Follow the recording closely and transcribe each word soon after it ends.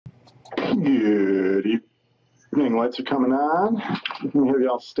Good evening. Lights are coming on. Have you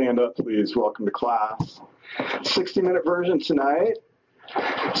all stand up, please. Welcome to class. 60-minute version tonight.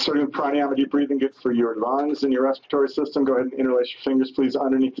 Starting with pranayama, deep breathing, good for your lungs and your respiratory system. Go ahead and interlace your fingers, please,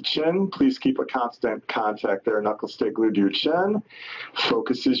 underneath the chin. Please keep a constant contact there. Knuckles stay glued to your chin.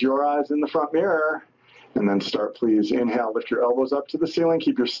 Focus is your eyes in the front mirror. And then start, please. Inhale, lift your elbows up to the ceiling.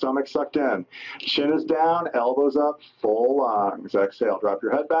 Keep your stomach sucked in. Chin is down, elbows up, full lungs. Exhale, drop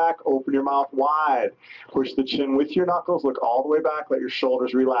your head back, open your mouth wide. Push the chin with your knuckles. Look all the way back. Let your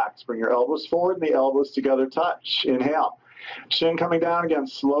shoulders relax. Bring your elbows forward and the elbows together touch. Inhale. Chin coming down again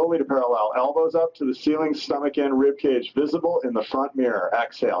slowly to parallel. Elbows up to the ceiling, stomach in, rib cage visible in the front mirror.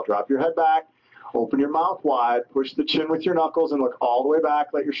 Exhale, drop your head back. Open your mouth wide, push the chin with your knuckles and look all the way back.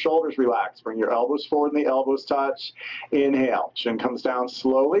 Let your shoulders relax. Bring your elbows forward and the elbows touch. Inhale. Chin comes down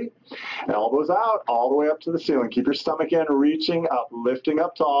slowly. Elbows out all the way up to the ceiling. Keep your stomach in, reaching up, lifting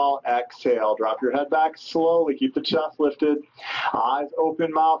up tall. Exhale. Drop your head back slowly. Keep the chest lifted. Eyes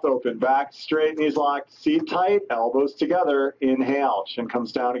open, mouth open. Back straight, knees locked. Seat tight, elbows together. Inhale. Chin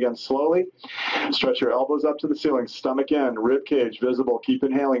comes down again slowly. Stretch your elbows up to the ceiling. Stomach in, rib cage visible. Keep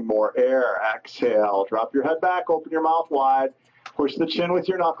inhaling more air. Exhale. Drop your head back. Open your mouth wide. Push the chin with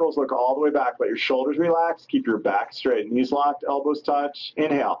your knuckles. Look all the way back. Let your shoulders relax. Keep your back straight. Knees locked. Elbows touch.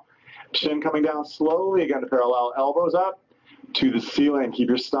 Inhale. Chin coming down slowly again to parallel. Elbows up to the ceiling. Keep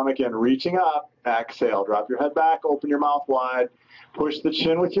your stomach in. Reaching up. Exhale. Drop your head back. Open your mouth wide. Push the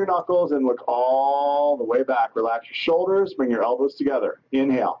chin with your knuckles and look all the way back. Relax your shoulders. Bring your elbows together.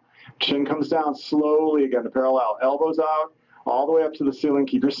 Inhale. Chin comes down slowly again to parallel. Elbows out. All the way up to the ceiling.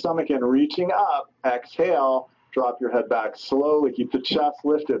 Keep your stomach in, reaching up. Exhale. Drop your head back slowly. Keep the chest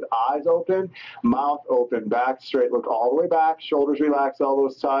lifted. Eyes open, mouth open, back straight. Look all the way back. Shoulders relax,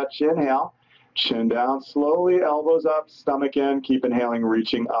 elbows touch. Inhale. Chin down slowly, elbows up, stomach in. Keep inhaling,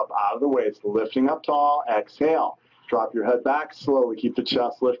 reaching up out of the waist. Lifting up tall. Exhale. Drop your head back slowly. Keep the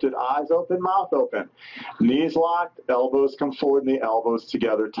chest lifted. Eyes open, mouth open. Knees locked. Elbows come forward and the elbows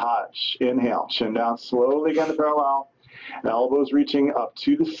together touch. Inhale. Chin down slowly again to parallel. Elbows reaching up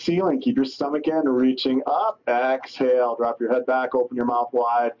to the ceiling. Keep your stomach in, reaching up. Exhale. Drop your head back. Open your mouth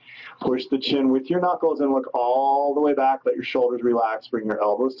wide. Push the chin with your knuckles and look all the way back. Let your shoulders relax. Bring your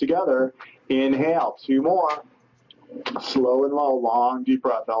elbows together. Inhale. Two more. Slow and low. Long, deep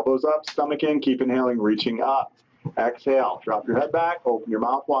breath. Elbows up. Stomach in. Keep inhaling. Reaching up. Exhale. Drop your head back. Open your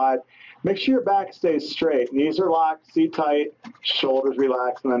mouth wide. Make sure your back stays straight. Knees are locked. Seat tight. Shoulders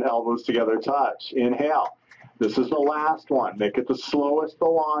relax. And then elbows together touch. Inhale. This is the last one. Make it the slowest, the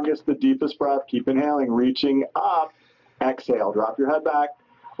longest, the deepest breath. Keep inhaling, reaching up. Exhale. Drop your head back.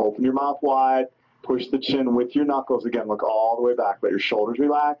 Open your mouth wide. Push the chin with your knuckles. Again, look all the way back. Let your shoulders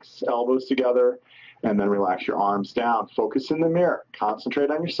relax, elbows together, and then relax your arms down. Focus in the mirror. Concentrate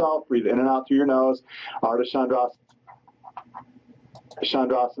on yourself. Breathe in and out through your nose. Ardha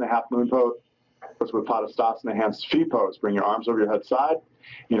Chandrasana, half moon pose with Padastasana, hands to feet pose. Bring your arms over your head side.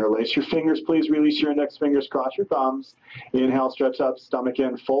 Interlace your fingers, please. Release your index fingers, cross your thumbs. Inhale, stretch up, stomach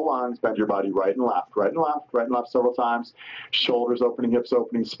in, full lungs. Bend your body right and left, right and left, right and left several times. Shoulders opening, hips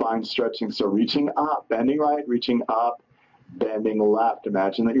opening, spine stretching. So reaching up, bending right, reaching up, bending left.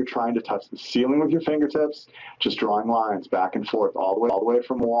 Imagine that you're trying to touch the ceiling with your fingertips, just drawing lines back and forth all the way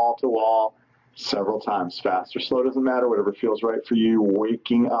from wall to wall. Several times. Fast or slow doesn't matter, whatever feels right for you.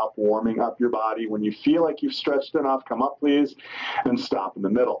 Waking up, warming up your body. When you feel like you've stretched enough, come up please and stop in the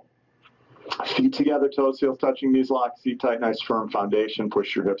middle. Feet together, toes, heels touching, knees locked, seat tight, nice firm foundation.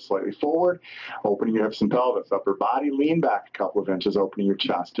 Push your hips slightly forward, opening your hips and pelvis. Upper body, lean back a couple of inches, opening your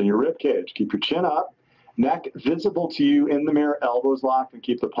chest and your rib cage. Keep your chin up. Neck visible to you in the mirror, elbows locked, and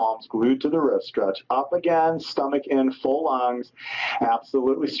keep the palms glued to the wrist. Stretch up again, stomach in, full lungs.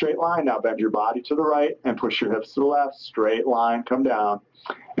 Absolutely straight line. Now bend your body to the right and push your hips to the left. Straight line, come down,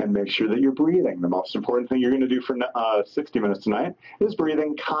 and make sure that you're breathing. The most important thing you're going to do for 60 minutes tonight is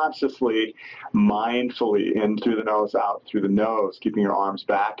breathing consciously, mindfully, in through the nose, out through the nose, keeping your arms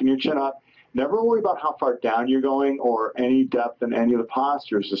back and your chin up. Never worry about how far down you're going or any depth in any of the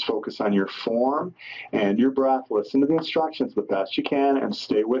postures. Just focus on your form and your breath. Listen to the instructions the best you can and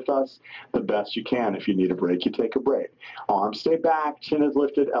stay with us the best you can. If you need a break, you take a break. Arms stay back, chin is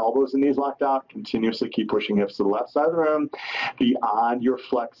lifted, elbows and knees locked out. Continuously keep pushing hips to the left side of the room. Beyond your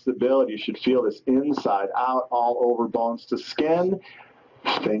flexibility, you should feel this inside out, all over bones to skin.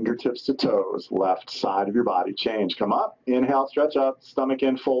 Fingertips to toes, left side of your body. Change. Come up. Inhale, stretch up. Stomach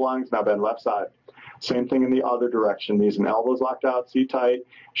in, full lungs. Now bend left side. Same thing in the other direction. Knees and elbows locked out, seat tight.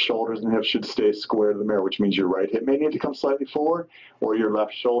 Shoulders and hips should stay square to the mirror, which means your right hip may need to come slightly forward or your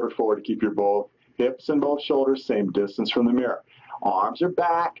left shoulder forward to keep your both hips and both shoulders same distance from the mirror. Arms are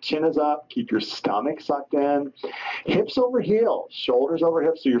back, chin is up, keep your stomach sucked in. Hips over heels, shoulders over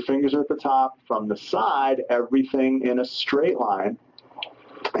hips, so your fingers are at the top. From the side, everything in a straight line.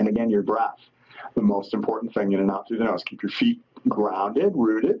 And again, your breath, the most important thing, in and out through the nose. Keep your feet grounded,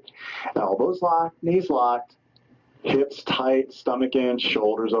 rooted, elbows locked, knees locked, hips tight, stomach in,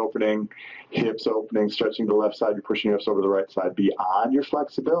 shoulders opening, hips opening, stretching to the left side. You're pushing your hips over the right side. Beyond your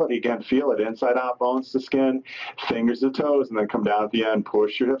flexibility. Again, feel it. Inside out, bones to skin, fingers to toes, and then come down at the end.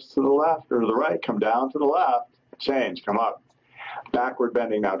 Push your hips to the left or to the right. Come down to the left. Change. Come up. Backward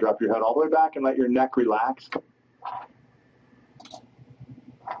bending now. Drop your head all the way back and let your neck relax.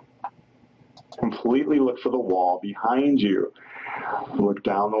 Completely look for the wall behind you. Look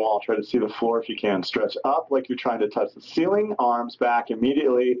down the wall. Try to see the floor if you can. Stretch up like you're trying to touch the ceiling. Arms back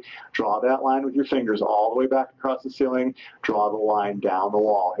immediately. Draw that line with your fingers all the way back across the ceiling. Draw the line down the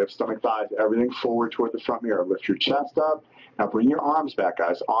wall. Hips, stomach, thighs, everything forward toward the front mirror. Lift your chest up. Now bring your arms back,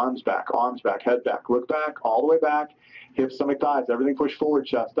 guys. Arms back, head back. Look back, all the way back. Hips, stomach, thighs, everything push forward.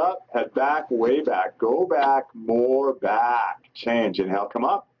 Chest up, head back, way back. Go back, more back. Change. Inhale, come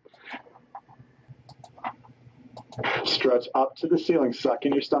up. Stretch up to the ceiling. Suck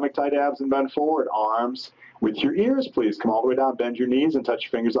in your stomach, tight abs, and bend forward. Arms with your ears, please. Come all the way down. Bend your knees and touch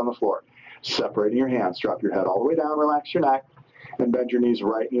your fingers on the floor. Separating your hands. Drop your head all the way down. Relax your neck. And bend your knees.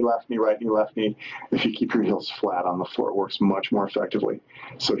 Right knee, left knee, right knee, left knee. If you keep your heels flat on the floor, it works much more effectively.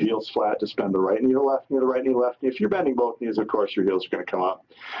 So heels flat, just bend the right knee to left knee, the right knee, left knee. If you're bending both knees, of course, your heels are going to come up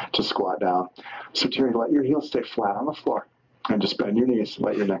to squat down. So Terry, let your heels stay flat on the floor. And just bend your knees.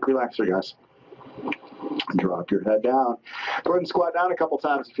 Let your neck relax here, guys. Drop your head down. Go ahead and squat down a couple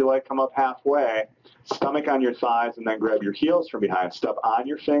times if you like. Come up halfway. Stomach on your thighs, and then grab your heels from behind. Step on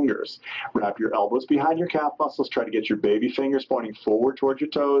your fingers. Wrap your elbows behind your calf muscles. Try to get your baby fingers pointing forward towards your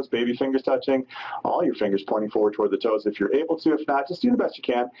toes. Baby fingers touching. All your fingers pointing forward toward the toes if you're able to. If not, just do the best you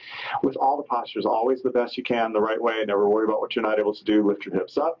can. With all the postures, always the best you can, the right way. Never worry about what you're not able to do. Lift your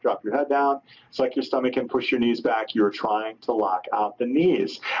hips up. Drop your head down. Suck your stomach and push your knees back. You are trying to lock out the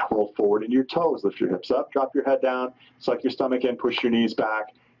knees. Roll forward in your toes. Lift your hips up. Drop your head down. Suck your stomach in. Push your knees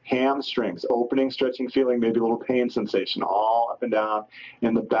back. Hamstrings, opening, stretching, feeling maybe a little pain sensation, all up and down.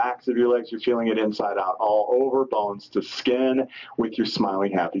 In the backs of your legs, you're feeling it inside out, all over, bones to skin, with your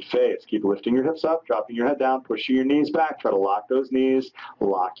smiling, happy face. Keep lifting your hips up, dropping your head down, pushing your knees back. Try to lock those knees.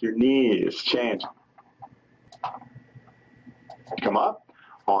 Lock your knees. Change. Come up.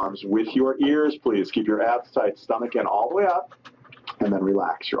 Arms with your ears, please. Keep your abs tight. Stomach in all the way up. And then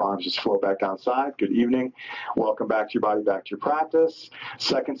relax. Your arms just float back downside. Good evening. Welcome back to your body, back to your practice.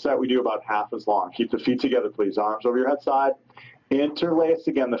 Second set, we do about half as long. Keep the feet together, please. Arms over your head side. Interlace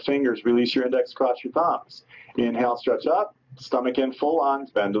again the fingers. Release your index across your thumbs. Inhale, stretch up. Stomach in, full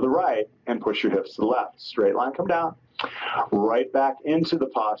lungs. Bend to the right and push your hips to the left. Straight line, come down. Right back into the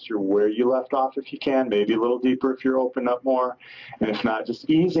posture where you left off if you can, maybe a little deeper if you're open up more. And if not, just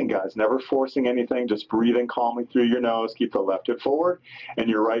easing, guys, never forcing anything, just breathing calmly through your nose. Keep the left hip forward and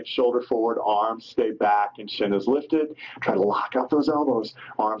your right shoulder forward. Arms stay back and chin is lifted. Try to lock out those elbows.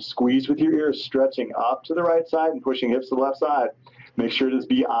 Arms squeeze with your ears, stretching up to the right side and pushing hips to the left side. Make sure it is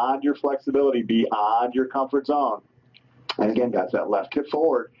beyond your flexibility, beyond your comfort zone. And again, guys, that left hip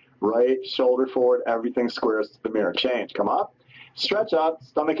forward. Right shoulder forward, everything squares to the mirror. Change. Come up. Stretch up.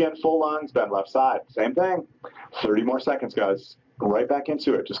 Stomach in, full lungs. Bend left side. Same thing. 30 more seconds, guys. Right back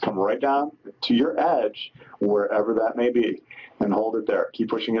into it. Just come right down to your edge, wherever that may be, and hold it there. Keep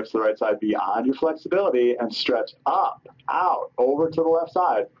pushing hips to the right side beyond your flexibility and stretch up, out, over to the left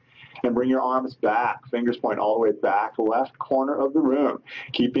side. And bring your arms back. Fingers point all the way back, left corner of the room.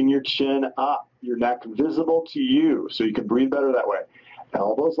 Keeping your chin up, your neck visible to you, so you can breathe better that way.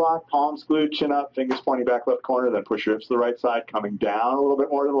 Elbows locked, palms glued, chin up, fingers pointing back left corner, then push your hips to the right side, coming down a little bit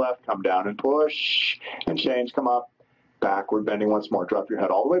more to the left, come down and push, and change, come up, backward bending once more. Drop your head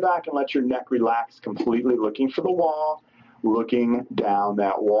all the way back and let your neck relax completely, looking for the wall, looking down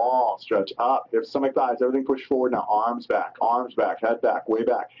that wall. Stretch up, hips, stomach, thighs, everything push forward. Now arms back, head back, way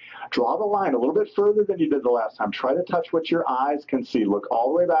back. Draw the line a little bit further than you did the last time. Try to touch what your eyes can see. Look all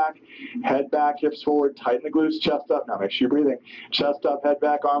the way back, head back, hips forward, tighten the glutes, chest up. Now make sure you're breathing. Chest up, head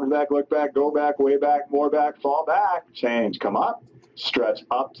back, arms back, look back, go back, way back, more back, fall back. Change, come up, stretch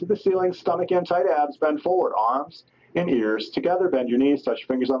up to the ceiling, stomach in, tight abs, bend forward, arms and ears together. Bend your knees, touch your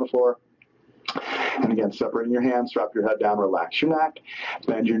fingers on the floor. And again, separating your hands, drop your head down, relax your neck,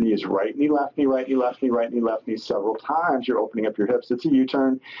 bend your knees, right knee, left knee, right knee, left knee, right knee, left knee several times. You're opening up your hips. It's a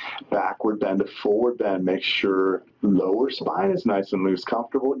U-turn, backward bend to forward bend. Make sure lower spine is nice and loose,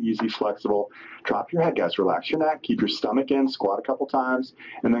 comfortable, easy, flexible. Drop your head, guys. Relax your neck. Keep your stomach in. Squat a couple times,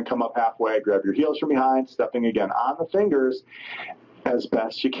 and then come up halfway. Grab your heels from behind, stepping again on the fingers as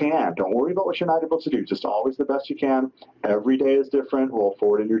best you can. Don't worry about what you're not able to do. Just always the best you can. Every day is different. Roll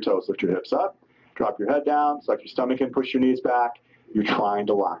forward in your toes. Lift your hips up. Drop your head down. Suck your stomach in. Push your knees back. You're trying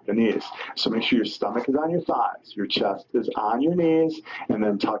to lock the knees. So make sure your stomach is on your thighs. Your chest is on your knees. And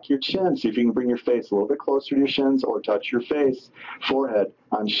then tuck your chin. See if you can bring your face a little bit closer to your shins or touch your face, forehead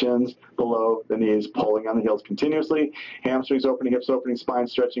on shins below the knees, pulling on the heels continuously. Hamstrings opening, hips opening, spine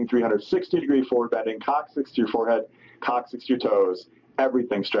stretching, 360-degree forward bending, coccyx to your forehead, coccyx to your toes,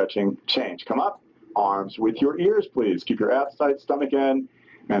 everything stretching. Change. Come up. Arms with your ears, please. Keep your abs tight, stomach in,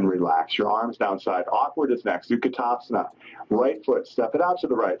 and relax your arms downside. Awkward is next. Utkatasana. Right foot, step it out to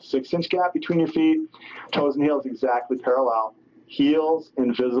the right. 6-inch gap between your feet. Toes and heels exactly parallel. Heels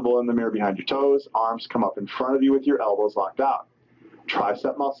invisible in the mirror behind your toes. Arms come up in front of you with your elbows locked out.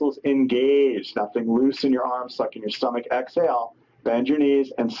 Tricep muscles engaged. Nothing loose in your arms. Suck in your stomach. Exhale. Bend your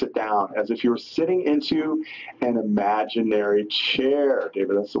knees and sit down as if you were sitting into an imaginary chair.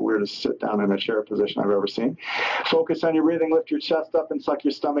 David, that's the weirdest sit down in a chair position I've ever seen. Focus on your breathing. Lift your chest up and suck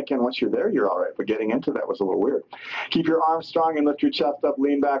your stomach in. Once you're there, you're all right. But getting into that was a little weird. Keep your arms strong and lift your chest up.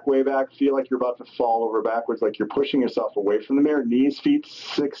 Lean back, way back. Feel like you're about to fall over backwards, like you're pushing yourself away from the mirror. Knees, feet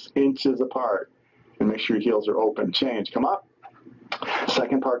 6 inches apart. And make sure your heels are open. Change. Come up.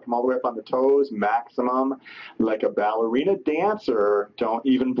 Second part, come all the way up on the toes, maximum, like a ballerina dancer. Don't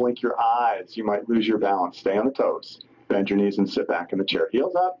even blink your eyes. You might lose your balance. Stay on the toes. Bend your knees and sit back in the chair.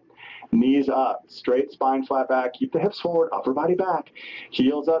 Heels up, knees up, straight spine, flat back. Keep the hips forward, upper body back.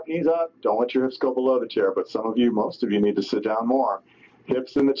 Heels up, knees up. Don't let your hips go below the chair, but some of you, most of you need to sit down more.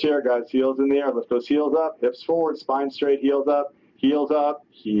 Hips in the chair, guys. Heels in the air. Lift those heels up, hips forward, spine straight, heels up, heels up,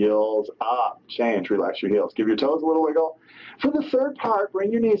 heels up. Change. Relax your heels. Give your toes a little wiggle. For the third part,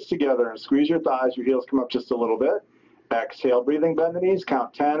 bring your knees together and squeeze your thighs. Your heels come up just a little bit. Exhale, breathing, bend the knees.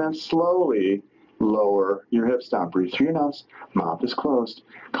 Count 10 and slowly lower your hips down. Breathe through your nose. Mouth is closed.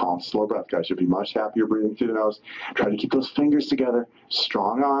 Calm, slow breath, guys. You'll be much happier breathing through the nose. Try to keep those fingers together.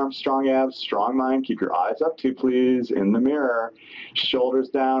 Strong arms, strong abs, strong mind. Keep your eyes up too, please, in the mirror. Shoulders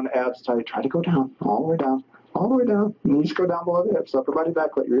down, abs tight. Try to go down, all the way down. All the way down. Knees go down below the hips. Upper body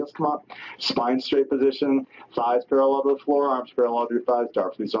back. Let your heels come up. Spine straight position. Thighs parallel to the floor. Arms parallel to your thighs.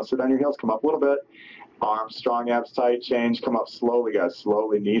 Dark. Please don't sit on your heels. Come up a little bit. Arms strong, abs tight. Change. Come up slowly, guys.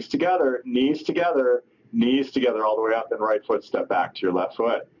 Slowly. Knees together. Knees together. Knees together all the way up. Then right foot step back to your left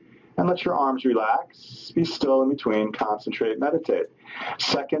foot. And let your arms relax. Be still in between. Concentrate. Meditate.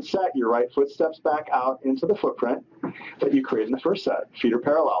 Second set. Your right foot steps back out into the footprint that you created in the first set. Feet are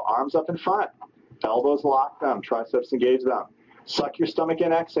parallel. Arms up in front. Elbows lock them, triceps engage them. Suck your stomach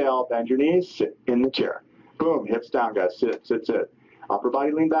in, exhale, bend your knees, sit in the chair. Boom, hips down, guys, sit, sit, sit. Upper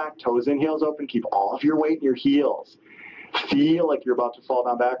body lean back, toes in, heels open. Keep all of your weight in your heels. Feel like you're about to fall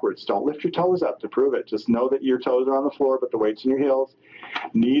down backwards. Don't lift your toes up to prove it. Just know that your toes are on the floor, but the weight's in your heels.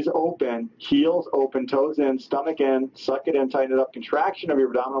 Knees open, heels open, toes in, stomach in, suck it in, tighten it up. Contraction of your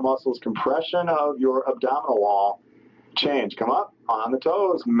abdominal muscles, compression of your abdominal wall. Change, come up, on the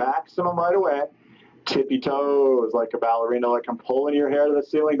toes, maximum right away. Tippy toes like a ballerina, like I'm pulling your hair to the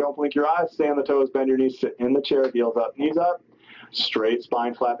ceiling. Don't blink your eyes. Stay on the toes. Bend your knees. Sit in the chair. Heels up. Knees up. Straight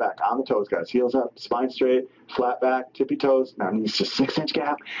spine, flat back. On the toes, guys. Heels up. Spine straight. Flat back. Tippy toes. Now knees to 6-inch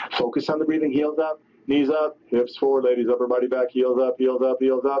gap. Focus on the breathing. Heels up. Knees up. Hips forward, ladies. Upper body back. Heels up. Heels up.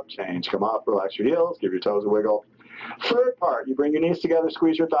 Heels up. Change. Come up. Relax your heels. Give your toes a wiggle. Third part, you bring your knees together,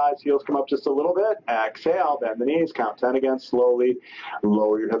 squeeze your thighs, heels come up just a little bit. Exhale, bend the knees, count 10 again, slowly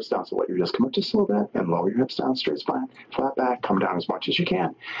lower your hips down. So let your heels come up just a little bit and lower your hips down, straight spine, flat back, come down as much as you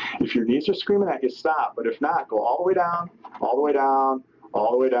can. If your knees are screaming at you, stop. But if not, go all the way down, all the way down,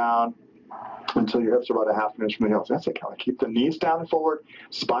 all the way down until your hips are about a half an inch from the heels. That's it, Kelly. Keep the knees down and forward,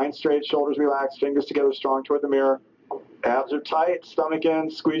 spine straight, shoulders relaxed, fingers together, strong toward the mirror. Abs are tight, stomach in,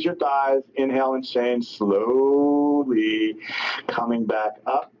 squeeze your thighs, inhale and change slowly, coming back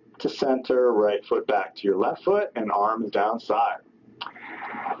up to center, right foot back to your left foot, and arms down side.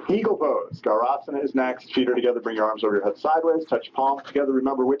 Eagle pose. Garasana is next. Feet are together. Bring your arms over your head sideways. Touch palms together.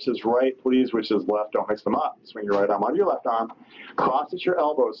 Remember which is right, please, which is left. Don't mix them up. Swing your right arm under your left arm. Cross at your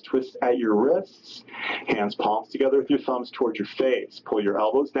elbows. Twist at your wrists. Hands palms together with your thumbs towards your face. Pull your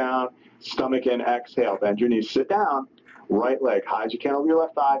elbows down. Stomach in. Exhale. Bend your knees. Sit down. Right leg high as you can over your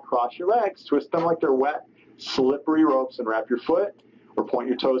left thigh. Cross your legs. Twist them like they're wet, slippery ropes and wrap your foot or point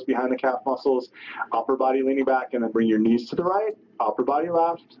your toes behind the calf muscles, upper body leaning back, and then bring your knees to the right, upper body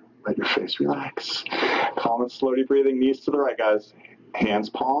left. Let your face relax. Calm and slow deep breathing, knees to the right, guys. Hands,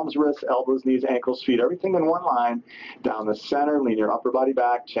 palms, wrists, elbows, knees, ankles, feet, everything in one line. Down the center, lean your upper body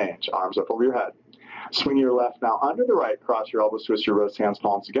back, change. Arms up over your head. Swing your left now under the right, cross your elbows, twist your wrists, hands,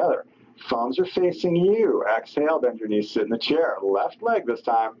 palms together. Thumbs are facing you. Exhale, bend your knees, sit in the chair. Left leg this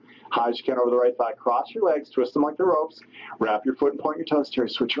time. High as you can over the right thigh. Cross your legs, twist them like the ropes. Wrap your foot and point your toes. Terry,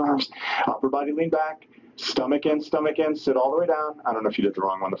 switch your arms. Upper body lean back. Stomach in, sit all the way down. I don't know if you did the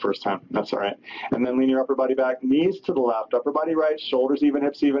wrong one the first time. That's all right. And then lean your upper body back, knees to the left, upper body right, shoulders even,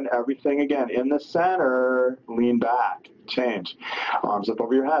 hips even, everything again. In the center, lean back, change. Arms up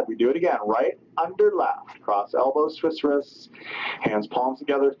over your head. We do it again. Right under left. Cross elbows, twist wrists. Hands, palms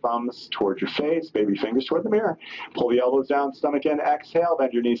together, thumbs towards your face, baby fingers toward the mirror. Pull the elbows down, stomach in, exhale,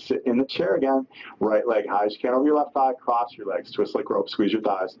 bend your knees, sit in the chair again. Right leg high as you can over your left thigh, cross your legs, twist like rope, squeeze your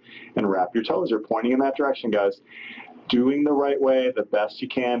thighs, and wrap your toes. You're pointing in that direction, guys. Doing the right way the best you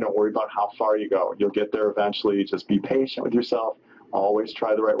can. Don't worry about how far you go. You'll get there eventually. Just be patient with yourself. Always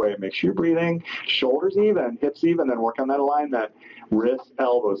try the right way. Make sure you're breathing. Shoulders even, hips even, then work on that alignment. Wrists,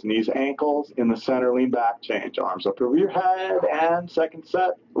 elbows, knees, ankles, in the center, lean back, change. Arms up over your head, and second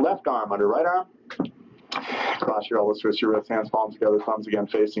set, left arm under right arm. Cross your elbows, twist your wrists, hands, palms together, thumbs again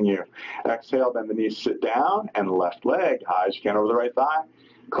facing you. Exhale, bend the knees, sit down, and left leg, high as you can over the right thigh.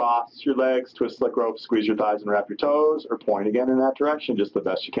 Cross your legs, twist like rope, squeeze your thighs and wrap your toes, or point again in that direction, just the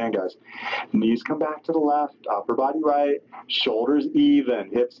best you can, guys. Knees come back to the left, upper body right, shoulders even,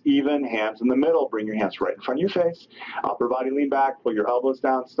 hips even, hands in the middle. Bring your hands right in front of your face. Upper body lean back, pull your elbows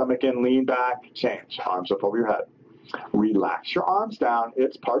down, stomach in, lean back, change. Arms up over your head. Relax your arms down.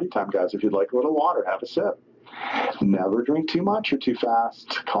 It's party time, guys. If you'd like a little water, have a sip. Never drink too much or too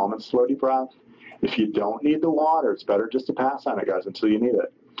fast. Calm and slow deep breath. If you don't need the water, it's better just to pass on it, guys, until you need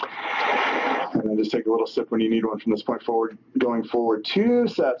it. And then just take a little sip when you need one from this point forward. Going forward, 2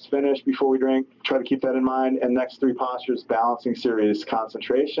 sets finished before we drink. Try to keep that in mind. And next 3 postures, balancing series,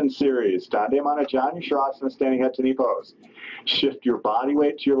 concentration series. Dande Mana Janu Shavasana, standing head to knee pose. Shift your body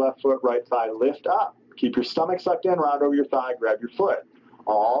weight to your left foot, right thigh, lift up. Keep your stomach sucked in, round over your thigh, grab your foot.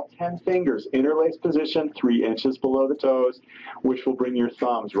 All 10 fingers, interlaced position, 3 inches below the toes, which will bring your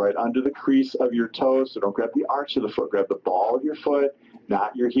thumbs right under the crease of your toes. So don't grab the arch of the foot, grab the ball of your foot,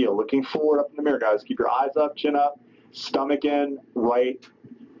 not your heel. Looking forward up in the mirror, guys. Keep your eyes up, chin up, stomach in, right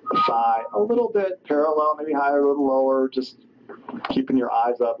thigh a little bit parallel, maybe higher, a little lower, just keeping your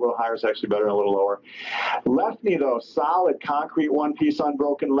eyes up. A little higher is actually better, and a little lower. Left knee, though, solid, concrete, one-piece,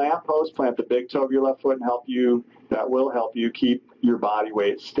 unbroken lamp post. Plant the big toe of your left foot and that will help you keep your body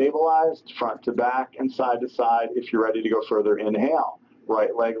weight stabilized, front to back and side to side. If you're ready to go further, inhale.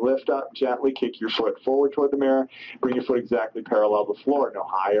 Right leg lift up, gently kick your foot forward toward the mirror. Bring your foot exactly parallel to the floor, no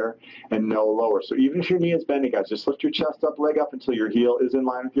higher and no lower. So even if your knee is bending, guys, just lift your chest up, leg up until your heel is in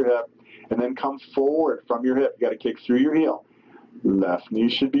line with your hip, and then come forward from your hip. You got to kick through your heel. Left knee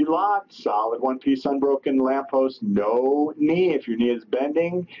should be locked, solid one-piece unbroken lamppost, no knee. If your knee is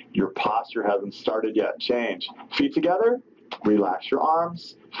bending, your posture hasn't started yet. Change. Feet together, relax your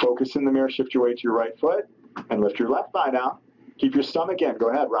arms, focus in the mirror, shift your weight to your right foot, and lift your left thigh down. Keep your stomach in. Go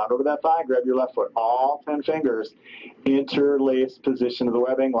ahead, round over that thigh, grab your left foot. All 10 fingers, interlaced position of the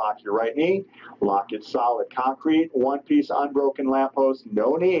webbing. Lock your right knee, lock it solid. Concrete, one-piece unbroken lamppost,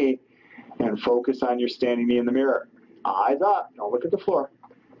 no knee, and focus on your standing knee in the mirror. Eyes up, don't look at the floor.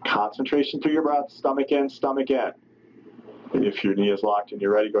 Concentration through your breath, stomach in, stomach in. If your knee is locked and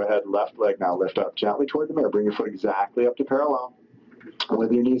you're ready, go ahead, left leg now, lift up gently toward the mirror. Bring your foot exactly up to parallel.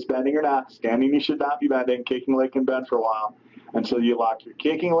 Whether your knee's bending or not, standing knee should not be bending. Kicking leg can bend for a while until you lock your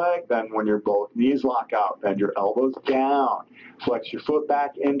kicking leg. Then when your both knees lock out, bend your elbows down. Flex your foot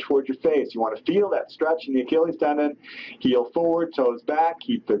back in toward your face. You want to feel that stretch in the Achilles tendon. Heel forward, toes back.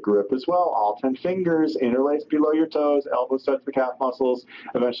 Keep the grip as well. All 10 fingers interlaced below your toes. Elbows touch the calf muscles.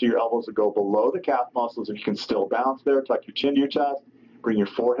 Eventually your elbows will go below the calf muscles. If you can still bounce there, tuck your chin to your chest. Bring your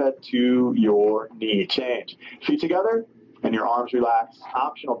forehead to your knee. Change. Feet together and your arms relax.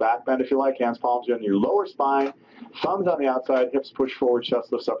 Optional back bend if you like. Hands, palms on your lower spine. Thumbs on the outside. Hips push forward.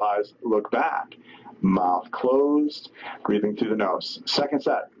 Chest lifts up. Eyes look back. Mouth closed, breathing through the nose. Second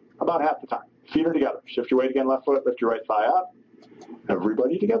set, about half the time. Feet are together. Shift your weight again, left foot, lift your right thigh up.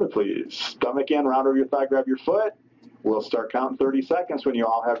 Everybody together, please. Stomach in, round over your thigh, grab your foot. We'll start counting 30 seconds when you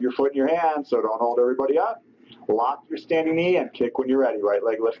all have your foot in your hand, so don't hold everybody up. Lock your standing knee and kick when you're ready. Right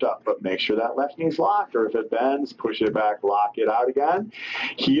leg lift up, but make sure that left knee's locked, or if it bends, push it back, lock it out again.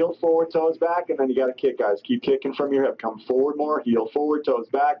 Heel forward, toes back, and then you got to kick, guys. Keep kicking from your hip. Come forward more, heel forward, toes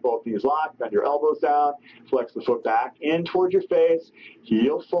back, both knees locked, bend your elbows down, flex the foot back in towards your face,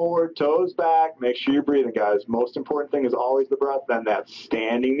 heel forward, toes back. Make sure you're breathing, guys. Most important thing is always the breath, then that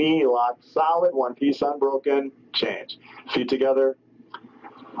standing knee locked solid, one piece unbroken, change. Feet together.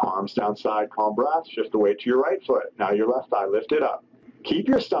 Arms down side, calm breath. Shift the weight to your right foot. Now your left thigh, lift it up. Keep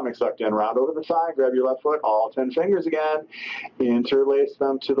your stomach sucked in. Round over the thigh. Grab your left foot. All 10 fingers again. Interlace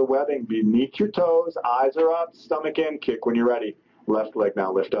them to the webbing beneath your toes. Eyes are up. Stomach in. Kick when you're ready. Left leg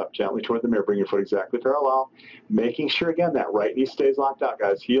now lift up gently toward the mirror. Bring your foot exactly parallel. Making sure, again, that right knee stays locked out,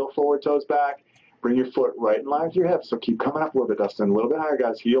 guys. Heel forward, toes back. Bring your foot right in line with your hip. So keep coming up a little bit, Dustin. A little bit higher,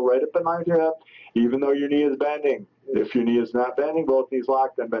 guys. Heel right up in line with your hip, even though your knee is bending. If your knee is not bending, both knees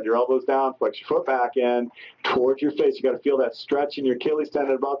locked, then bend your elbows down, flex your foot back in towards your face. You got to feel that stretch in your Achilles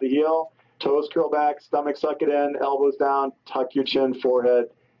tendon above the heel. Toes curl back, stomach suck it in, elbows down, tuck your chin, forehead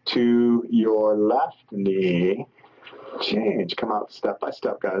to your left knee. Change. Come out step by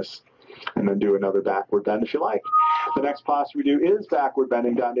step, guys. And then do another backward bend if you like. The next posture we do is backward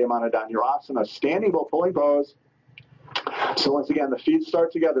bending, Dandayamana Dhanurasana, standing bow pulling pose. So once again, the feet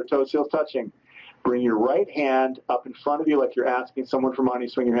start together, toes, heels touching. Bring your right hand up in front of you like you're asking someone for money.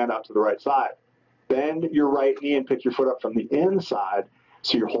 Swing your hand out to the right side. Bend your right knee and pick your foot up from the inside.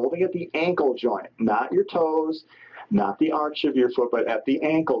 So you're holding at the ankle joint, not your toes, not the arch of your foot, but at the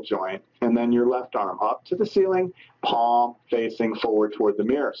ankle joint. And then your left arm up to the ceiling, palm facing forward toward the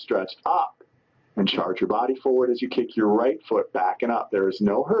mirror. Stretch up and charge your body forward as you kick your right foot back and up. There is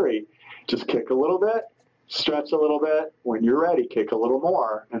no hurry. Just kick a little bit. Stretch a little bit. When you're ready, kick a little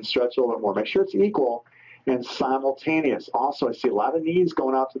more and stretch a little bit more. Make sure it's equal and simultaneous. Also, I see a lot of knees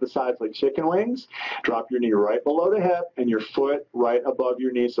going out to the sides like chicken wings. Drop your knee right below the hip and your foot right above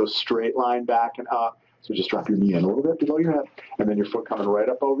your knee, so straight line back and up. So just drop your knee in a little bit below your hip, and then your foot coming right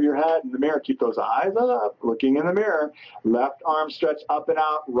up over your head in the mirror. Keep those eyes up, looking in the mirror. Left arm stretch up and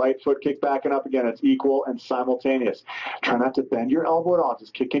out, right foot kick back and up again. It's equal and simultaneous. Try not to bend your elbow at all.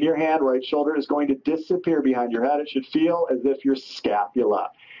 Just kick into your hand. Right shoulder is going to disappear behind your head. It should feel as if your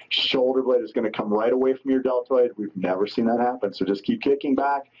scapula, shoulder blade, is going to come right away from your deltoid. We've never seen that happen. So just keep kicking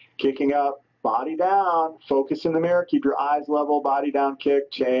back, kicking up, body down, focus in the mirror. Keep your eyes level, body down,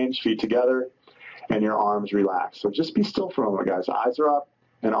 kick, change, feet together. And your arms relax. So just be still for a moment, guys. Eyes are up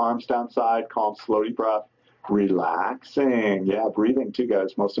and arms down side. Calm, slow, deep breath. Relaxing. Yeah, breathing too,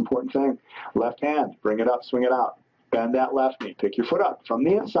 guys. Most important thing. Left hand, bring it up, swing it out. Bend that left knee. Pick your foot up from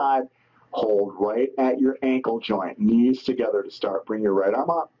the inside. Hold right at your ankle joint. Knees together to start. Bring your right arm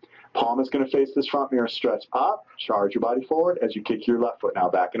up. Palm is going to face this front mirror. Stretch up. Charge your body forward as you kick your left foot now,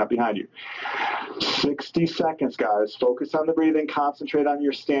 backing up behind you. 60 seconds, guys. Focus on the breathing. Concentrate on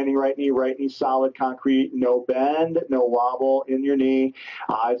your standing right knee solid, concrete. No bend, no wobble in your knee.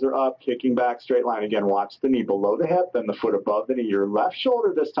 Eyes are up, kicking back, straight line. Again, watch the knee below the hip and the foot above the knee. Your left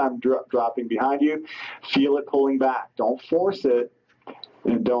shoulder this time dropping behind you. Feel it pulling back. Don't force it.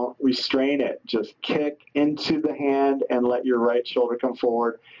 And don't restrain it. Just kick into the hand and let your right shoulder come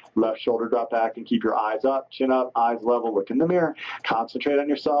forward. Left shoulder drop back and keep your eyes up, chin up, eyes level. Look in the mirror. Concentrate on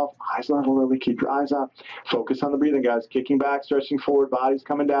yourself. Eyes level, really. Keep your eyes up. Focus on the breathing, guys. Kicking back, stretching forward, body's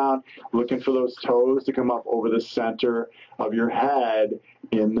coming down. Looking for those toes to come up over the center of your head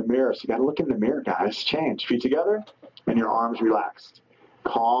in the mirror. So you got to look in the mirror, guys. Change. Feet together and your arms relaxed.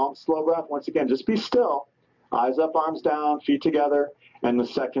 Calm, slow breath. Once again, just be still. Eyes up, arms down, feet together. And the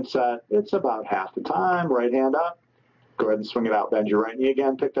second set, it's about half the time. Right hand up. Go ahead and swing it out. Bend your right knee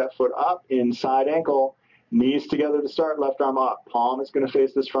again. Pick that foot up, inside ankle. Knees together to start. Left arm up. Palm is going to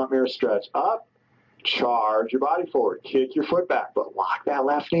face this front mirror. Stretch up. Charge your body forward. Kick your foot back, but lock that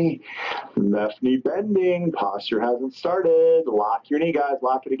left knee. Left knee bending. Posture hasn't started. Lock your knee, guys.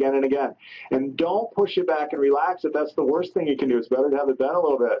 Lock it again and again. And don't push it back and relax it. That's the worst thing you can do. It's better to have it bent a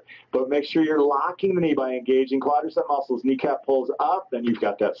little bit. But make sure you're locking the knee by engaging quadricep muscles. Kneecap pulls up. Then you've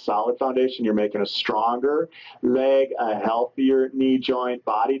got that solid foundation. You're making a stronger leg, a healthier knee joint.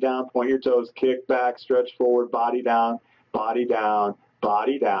 Body down. Point your toes. Kick back. Stretch forward. Body down. Body down.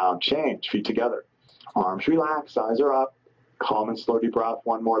 Body down. Change. Feet together. Arms relax, eyes are up. Calm and slow deep breath.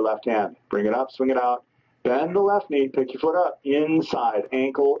 One more left hand. Bring it up, swing it out. Bend the left knee, pick your foot up. Inside,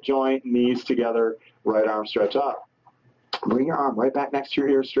 ankle, joint, knees together. Right arm stretch up. Bring your arm right back next to your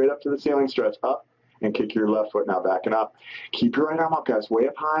ear, straight up to the ceiling. Stretch up and kick your left foot now, backing up. Keep your right arm up, guys, way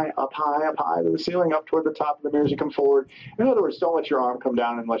up high, up high, up high to the ceiling, up toward the top of the mirror as you come forward. In other words, don't let your arm come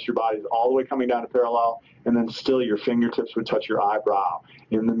down unless your body's all the way coming down to parallel, and then still your fingertips would touch your eyebrow.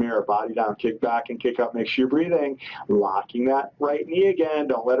 In the mirror, body down, kick back and kick up. Make sure you're breathing. Locking that right knee again.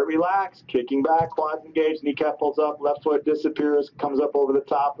 Don't let it relax. Kicking back, quads engaged, kneecap pulls up, left foot disappears, comes up over the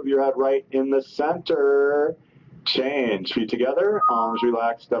top of your head, right in the center. Change. Feet together, arms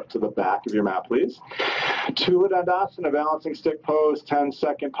relaxed up to the back of your mat, please. Tula Dandasana, balancing stick pose,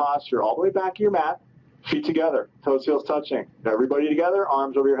 10-second posture. All the way back of your mat, feet together, toes, heels touching. Everybody together,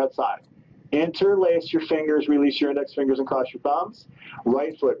 arms over your head side. Interlace your fingers, release your index fingers and cross your thumbs.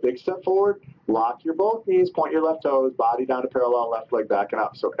 Right foot, big step forward, lock your both knees, point your left toes, body down to parallel, left leg backing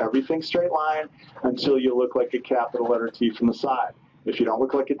up. So everything straight line until you look like a capital letter T from the side. If you don't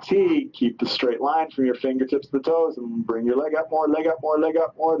look like a T, keep the straight line from your fingertips to the toes and bring your leg up more, leg up more, leg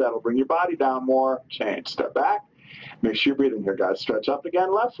up more. That'll bring your body down more. Change. Step back. Make sure you're breathing here, guys. Stretch up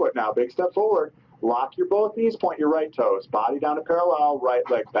again, left foot now. Big step forward. Lock your both knees, point your right toes. Body down to parallel, right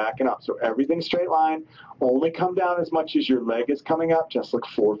leg backing up. So everything straight line. Only come down as much as your leg is coming up. Just look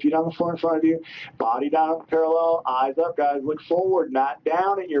 4 feet on the floor in front of you. Body down parallel, eyes up, guys. Look forward, not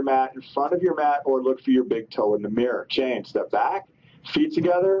down at your mat, in front of your mat, or look for your big toe in the mirror. Change. Step back. Feet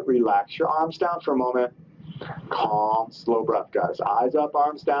together, relax your arms down for a moment. Calm, slow breath, guys. Eyes up,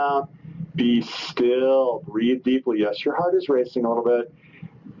 arms down. Be still. Breathe deeply. Yes, your heart is racing a little bit.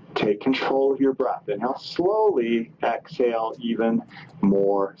 Take control of your breath. Inhale slowly. Exhale even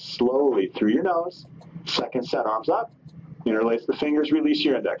more slowly through your nose. Second set, arms up. Interlace the fingers, release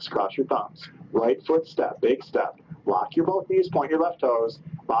your index. Cross your thumbs. Right foot step, big step. Lock your both knees, point your left toes.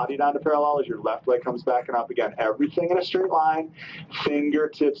 Body down to parallel as your left leg comes back and up again. Everything in a straight line.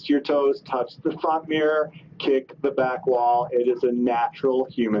 Fingertips to your toes. Touch the front mirror. Kick the back wall. It is a natural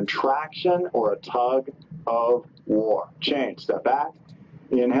human traction or a tug of war. Change. Step back.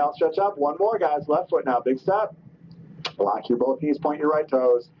 Inhale, stretch up. One more, guys. Left foot now. Big step. Lock your both knees, point your right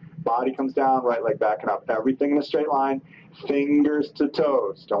toes. Body comes down, right leg back and up. Everything in a straight line. Fingers to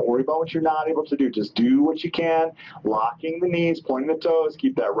toes. Don't worry about what you're not able to do. Just do what you can. Locking the knees, pointing the toes.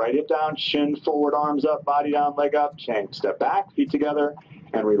 Keep that right hip down, chin forward, arms up, body down, leg up. Change. Step back, feet together,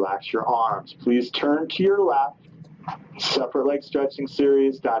 and relax your arms. Please turn to your left. Separate leg stretching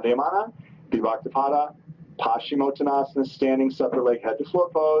series. Dandayamana, Vibhaktapada, Paschimottanasana, standing separate leg head to floor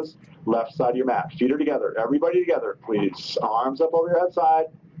pose. Left side of your mat. Feet are together. Everybody together, please. Arms up over your head side.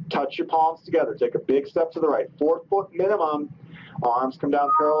 Touch your palms together. Take a big step to the right. 4 foot minimum. Arms come down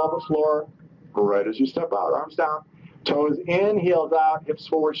parallel to the floor. Right as you step out. Arms down. Toes in, heels out. Hips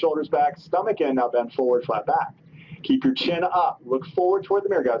forward, shoulders back. Stomach in. Now bend forward, flat back. Keep your chin up. Look forward toward the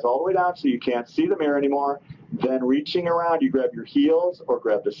mirror, guys. All the way down so you can't see the mirror anymore. Then reaching around, you grab your heels or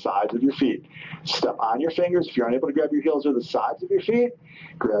grab the sides of your feet. Step on your fingers. If you're unable to grab your heels or the sides of your feet,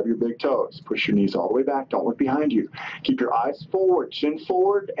 grab your big toes. Push your knees all the way back. Don't look behind you. Keep your eyes forward, chin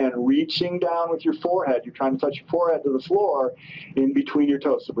forward, and reaching down with your forehead. You're trying to touch your forehead to the floor in between your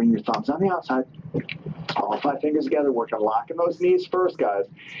toes. So bring your thumbs on the outside. All 5 fingers together. Work on locking those knees first, guys.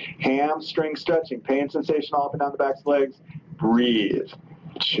 Hamstring stretching. Pain sensation all up and down the backs of the legs. Breathe.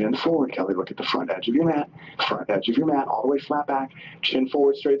 Chin forward, Kelly. Look at the front edge of your mat. Front edge of your mat, all the way flat back. Chin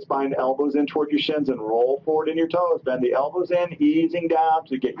forward, straight spine, elbows in toward your shins, and roll forward in your toes. Bend the elbows in, easing down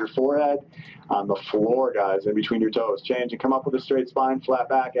to get your forehead on the floor, guys, in between your toes. Change and come up with a straight spine, flat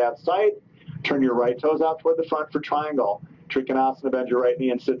back, abs tight. Turn your right toes out toward the front for triangle. Trikonasana, bend your right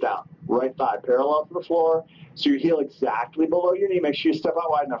knee and sit down. Right thigh parallel to the floor. So your heel exactly below your knee. Make sure you step out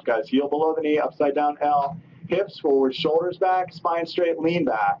wide enough, guys. Heel below the knee, upside down L. Hips forward, shoulders back, spine straight, lean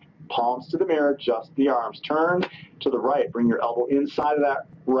back. Palms to the mirror, just the arms. Turn to the right. Bring your elbow inside of that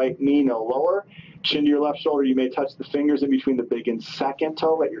right knee, no lower. Chin to your left shoulder. You may touch the fingers in between the big and second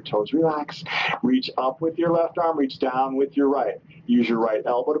toe. Let your toes relax. Reach up with your left arm. Reach down with your right. Use your right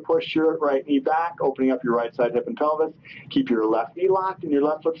elbow to push your right knee back, opening up your right side hip and pelvis. Keep your left knee locked and your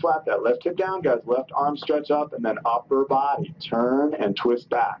left foot flat. That left hip down, guys. Left arm stretch up, and then upper body. Turn and twist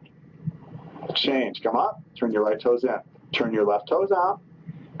back. Change. Come up. Turn your right toes in. Turn your left toes out.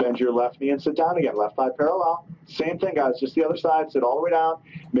 Bend your left knee and sit down again. Left thigh parallel. Same thing, guys. Just the other side. Sit all the way down.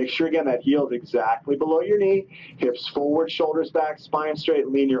 Make sure, again, that heel is exactly below your knee. Hips forward, shoulders back, spine straight.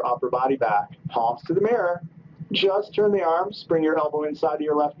 Lean your upper body back. Palms to the mirror. Just turn the arms. Bring your elbow inside of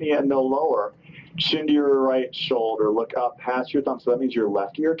your left knee and no lower. Chin to your right shoulder. Look up past your thumb. So that means your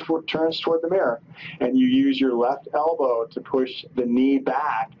left ear turns toward the mirror. And you use your left elbow to push the knee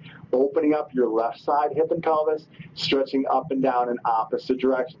back, opening up your left side hip and pelvis, stretching up and down in opposite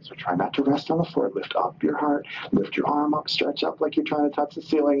directions. So try not to rest on the floor. Lift up your heart. Lift your arm up. Stretch up like you're trying to touch the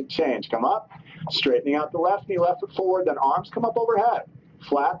ceiling. Change. Come up. Straightening out the left knee, left foot forward, then arms come up overhead.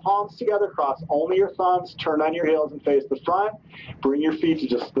 Flat palms together, cross only your thumbs, turn on your heels and face the front. Bring your feet to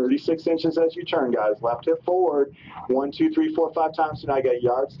just 36 inches as you turn, guys. Left hip forward. 1, 2, 3, 4, 5 times. So now you got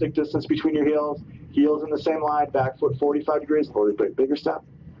yardstick distance between your heels. Heels in the same line, back foot 45 degrees, a little bit bigger step.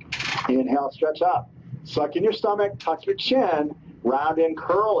 Inhale, stretch up. Suck in your stomach, tuck your chin, round in,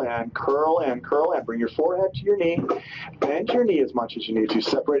 curl in, curl in, curl in. Bring your forehead to your knee. Bend your knee as much as you need to,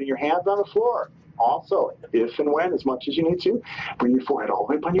 separating your hands on the floor. Also, if and when, as much as you need to, bring your forehead all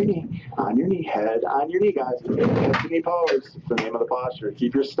the way up on your knee, head on your knee, guys. Head to knee pose, it's the name of the posture.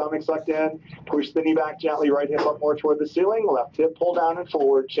 Keep your stomach sucked in, push the knee back gently, right hip up more toward the ceiling, left hip pull down and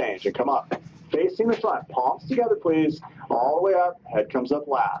forward, change, and come up. Facing the front, palms together, please, all the way up, head comes up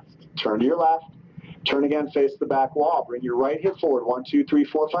last. Turn to your left. Turn again, face the back wall. Bring your right hip forward 1, 2, 3,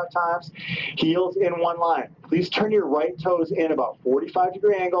 4, 5 times. Heels in one line. Please turn your right toes in about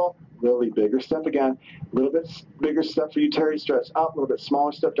 45-degree angle. Really bigger step again. A little bit bigger step for you, Terry. Stretch up. A little bit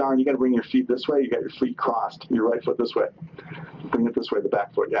smaller step down. You got to bring your feet this way. You got your feet crossed. Your right foot this way. Bring it this way, the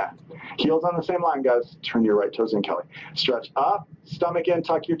back foot, yeah. Heels on the same line, guys. Turn your right toes in, Kelly. Stretch up, stomach in,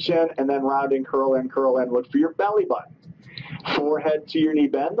 tuck your chin, and then round in, curl in, curl in. Look for your belly button. Forehead to your knee.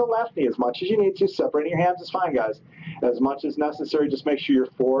 Bend the left knee as much as you need to. Separating your hands is fine, guys. As much as necessary, just make sure your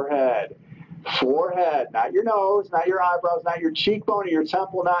forehead, not your nose, not your eyebrows, not your cheekbone or your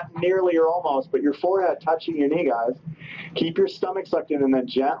temple, not nearly or almost, but your forehead touching your knee, guys. Keep your stomach sucked in and then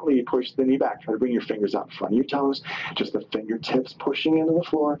gently push the knee back. Try to bring your fingers out in front of your toes. Just the fingertips pushing into the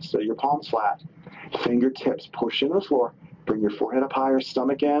floor instead of your palms flat. Fingertips push into the floor. Bring your forehead up higher,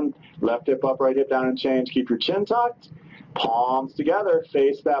 stomach in, left hip up, right hip down and change. Keep your chin tucked. Palms together,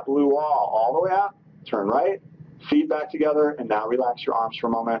 face that blue wall all the way up. Turn right, feet back together, and now relax your arms for a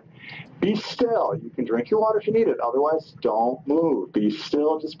moment. Be still. You can drink your water if you need it. Otherwise, don't move. Be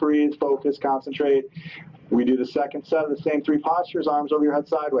still, just breathe, focus, concentrate. We do the second set of the same 3 postures, arms over your head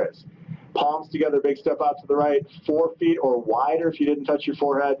sideways. Palms together, big step out to the right, 4 feet or wider if you didn't touch your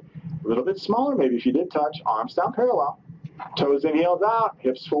forehead. A little bit smaller maybe if you did touch. Arms down parallel. Toes in, heels out.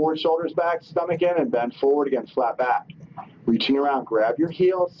 Hips forward, shoulders back, stomach in, and bend forward again, flat back. Reaching around, grab your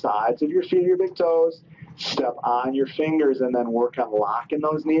heels, sides of your feet, your big toes. Step on your fingers and then work on locking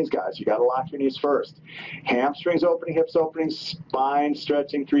those knees, guys. You got to lock your knees first. Hamstrings opening, hips opening, spine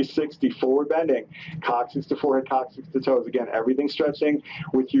stretching 360, forward bending. Coccyx to forehead, coccyx to toes. Again, everything stretching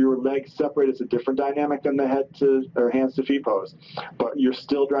with your legs separated. It's a different dynamic than the head to or hands to feet pose. But you're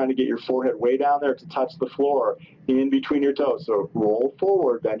still trying to get your forehead way down there to touch the floor in between your toes. So roll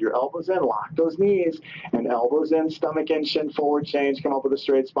forward, bend your elbows in, lock those knees, and elbows in, stomach in, chin forward, change. Come up with a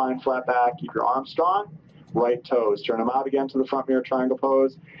straight spine, flat back. Keep your arms strong. Right toes. Turn them out again to the front mirror triangle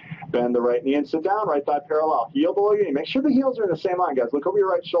pose. Bend the right knee and sit down. Right thigh parallel. Heel below your knee. Make sure the heels are in the same line, guys. Look over your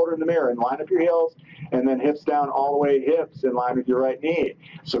right shoulder in the mirror and line up your heels. And then hips down all the way, hips in line with your right knee.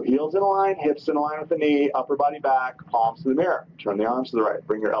 So heels in a line, hips in a line with the knee, upper body back, palms to the mirror. Turn the arms to the right.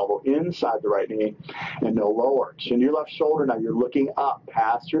 Bring your elbow inside the right knee and no lower. Chin to your left shoulder. Now you're looking up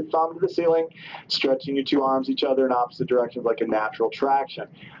past your thumb to the ceiling, stretching your 2 arms each other in opposite directions like a natural traction.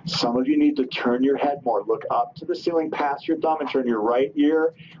 Some of you need to turn your head more. Look up to the ceiling past your thumb and turn your right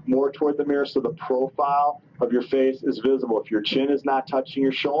ear more toward the mirror so the profile of your face is visible. If your chin is not touching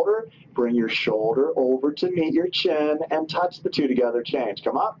your shoulder, bring your shoulder over to meet your chin and touch the 2 together. Change.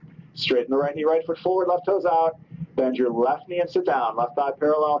 Come up. Straighten the right knee, right foot forward, left toes out. Bend your left knee and sit down. Left thigh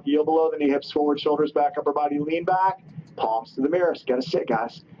parallel, heel below the knee, hips forward, shoulders back, upper body lean back. Palms to the mirror. So got to sit,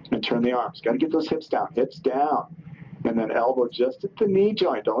 guys, and turn the arms. Got to get those hips down. Hips down. And then elbow just at the knee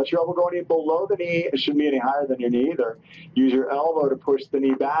joint. Don't let your elbow go any below the knee. It shouldn't be any higher than your knee either. Use your elbow to push the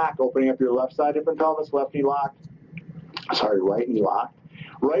knee back, opening up your left side hip and pelvis, left knee locked. Sorry, right knee locked.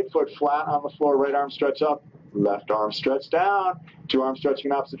 Right foot flat on the floor, right arm stretch up, left arm stretch down. 2 arms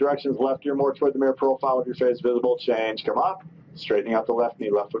stretching in opposite directions, left ear more toward the mirror profile of your face, visible. Change, come up. Straightening out the left knee,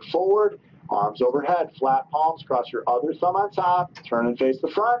 left foot forward, arms overhead, flat palms, cross your other thumb on top, turn and face the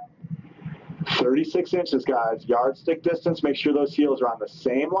front. 36 inches, guys. Yardstick distance. Make sure those heels are on the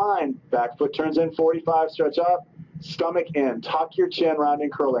same line. Back foot turns in 45. Stretch up. Stomach in. Tuck your chin. Round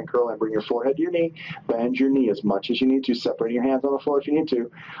and curl in. Curl in. Bring your forehead to your knee. Bend your knee as much as you need to. Separating your hands on the floor if you need to.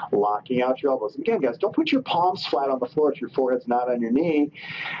 Locking out your elbows. Again, guys, don't put your palms flat on the floor if your forehead's not on your knee.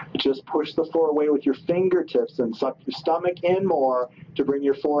 Just push the floor away with your fingertips and suck your stomach in more to bring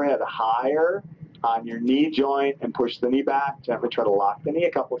your forehead higher on your knee joint and push the knee back. Gently try to lock the knee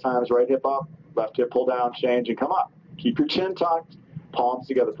a couple times. Right hip up, left hip pull down, change, and come up. Keep your chin tucked. Palms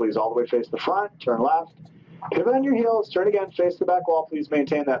together, please. All the way face the front. Turn left. Pivot on your heels. Turn again. Face the back wall. Please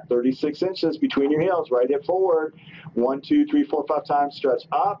maintain that 36 inches between your heels. Right hip forward. 1, 2, 3, 4, 5 times. Stretch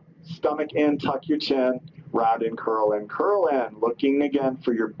up. stomach in, tuck your chin, round in, curl in, curl in. Looking again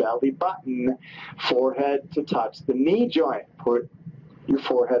for your belly button, forehead to touch the knee joint. Put your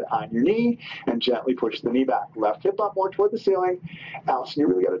forehead on your knee and gently push the knee back. Left hip up more toward the ceiling. Allison, you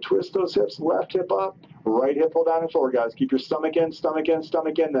really got to twist those hips. Left hip up, right hip pull down and forward, guys. Keep your stomach in, stomach in,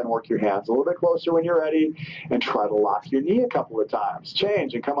 stomach in. Then work your hands a little bit closer when you're ready and try to lock your knee a couple of times.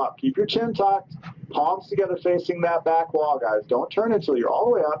 Change and come up. Keep your chin tucked, palms together facing that back wall, guys. Don't turn until you're all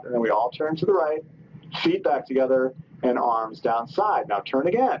the way up, and then we all turn to the right. Feet back together and arms down side. Now turn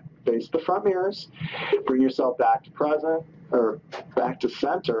again. Face the front mirrors. Bring yourself back to present, or back to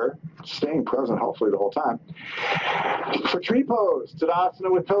center, staying present hopefully the whole time. For tree pose, Tadasana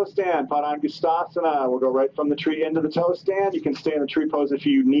with toe stand, Padangustasana. We'll go right from the tree into the toe stand. You can stay in the tree pose if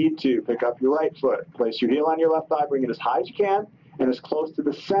you need to. Pick up your right foot. Place your heel on your left thigh. Bring it as high as you can and as close to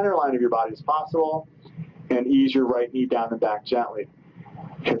the center line of your body as possible. And ease your right knee down and back gently.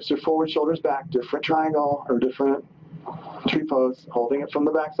 Hips are forward, shoulders back. Different triangle or different tree pose. Holding it from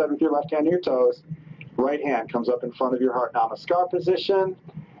the back side with your left hand to your toes. Right hand comes up in front of your heart, Namaskar position.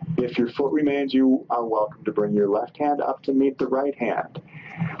 If your foot remains, you are welcome to bring your left hand up to meet the right hand.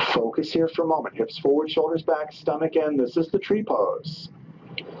 Focus here for a moment. Hips forward, shoulders back, stomach in. This is the tree pose.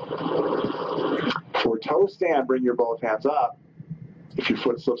 For toe stand, bring your both hands up. If your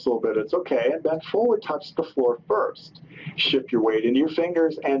foot slips a little bit, it's okay. And bend forward, touch the floor first. Shift your weight into your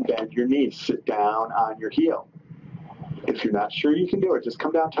fingers and bend your knees. Sit down on your heel. If you're not sure you can do it, just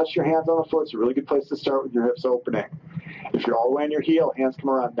come down, touch your hands on the floor. It's a really good place to start with your hips opening. If you're all the way on your heel, hands come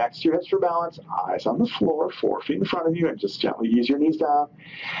around next to your hips for balance, eyes on the floor, 4 feet in front of you, and just gently ease your knees down.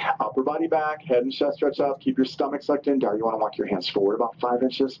 Upper body back, head and chest stretch out. Keep your stomach sucked in. Dar, you want to walk your hands forward about 5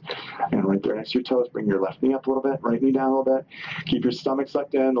 inches. And right there next to your toes, bring your left knee up a little bit, right knee down a little bit. Keep your stomach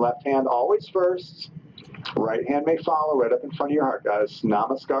sucked in. Left hand always first. Right hand may follow right up in front of your heart, guys.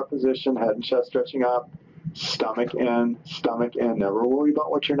 Namaskar position, head and chest stretching up. Stomach in, stomach in. Never worry about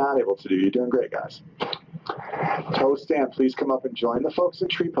what you're not able to do. You're doing great, guys. Toe stand, please come up and join the folks in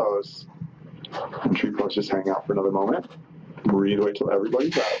tree pose. In tree pose, just hang out for another moment. Breathe, wait till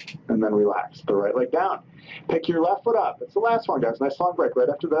everybody's out, and then relax. The right leg down. Pick your left foot up. It's the last one, guys. Nice long break. Right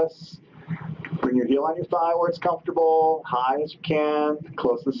after this, bring your heel on your thigh where it's comfortable, high as you can,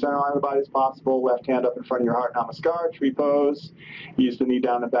 close to the center line of the body as possible. Left hand up in front of your heart, Namaskar, tree pose. Use the knee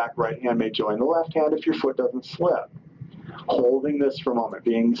down and back. Right hand may join the left hand if your foot doesn't slip. Holding this for a moment,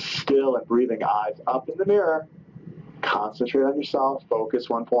 being still and breathing, eyes up in the mirror. Concentrate on yourself. Focus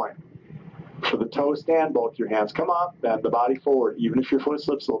one point. For the toe stand, both your hands come up, bend the body forward, even if your foot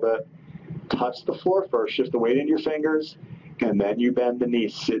slips a little bit. Touch the floor first. Shift the weight into your fingers. And then you bend the knee,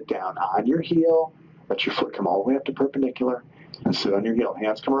 sit down on your heel, let your foot come all the way up to perpendicular, and sit on your heel.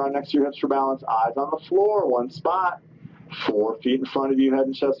 Hands come around next to your hips for balance, eyes on the floor, one spot, 4 feet in front of you, head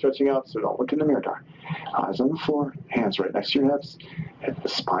and chest stretching out, so don't look in the mirror, Dar. Eyes on the floor, hands right next to your hips, hit the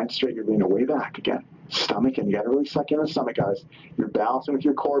spine straight, you're leaning way back again. Stomach in, you gotta really suck in the stomach, guys. You're balancing with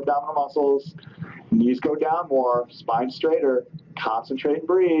your core abdominal muscles, knees go down more, spine straighter, concentrate and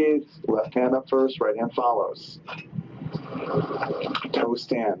breathe. Left hand up first, right hand follows. Toe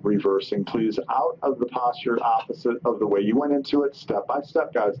stand, reversing, please, out of the posture opposite of the way you went into it, step by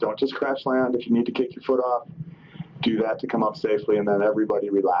step, guys. Don't just crash land. If you need to kick your foot off, do that to come up safely, and then everybody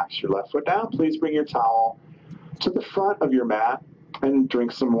relax. Your left foot down. Please bring your towel to the front of your mat and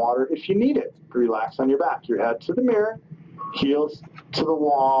drink some water if you need it. Relax on your back. Your head to the mirror, heels to the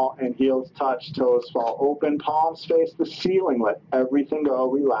wall, and heels touch, toes fall open, palms face the ceiling. Let everything go.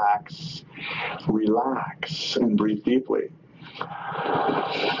 Relax. Relax and breathe deeply.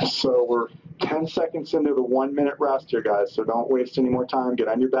 So we're 10 seconds into the 1 minute rest here, guys, so don't waste any more time. Get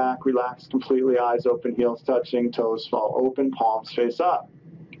on your back, relax completely, eyes open, heels touching, toes fall open, palms face up.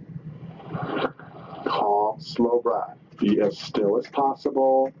 Calm, slow breath. Be as still as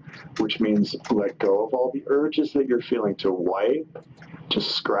possible, which means let go of all the urges that you're feeling to wipe, to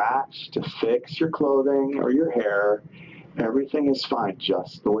scratch, to fix your clothing or your hair. Everything is fine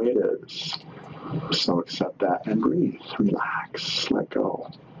just the way it is. So accept that and breathe. Relax. Let go.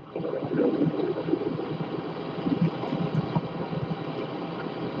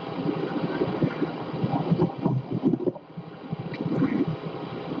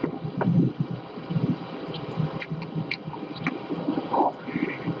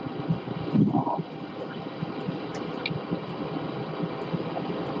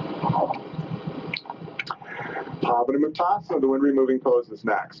 Uttanasana, the wind removing pose is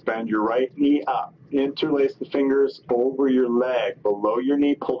next. Bend your right knee up. Interlace the fingers over your leg. Below your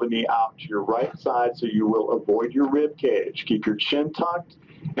knee, pull the knee out to your right side so you will avoid your rib cage. Keep your chin tucked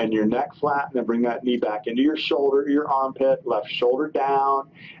and your neck flat, and then bring that knee back into your shoulder, your armpit, left shoulder down,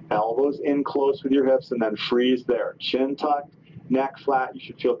 elbows in close with your hips, and then freeze there. Chin tucked, neck flat. You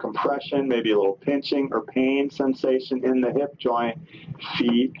should feel compression, maybe a little pinching or pain sensation in the hip joint.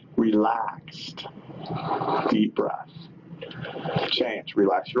 Feet relaxed. Deep breath. Change.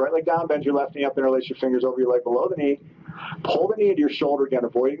 Relax your right leg down, bend your left knee up, interlace your fingers over your leg below the knee. Pull the knee into your shoulder again,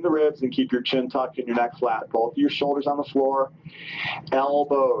 avoiding the ribs, and keep your chin tucked and your neck flat. Both of your shoulders on the floor.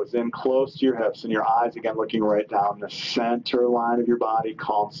 Elbows in close to your hips, and your eyes again looking right down the center line of your body.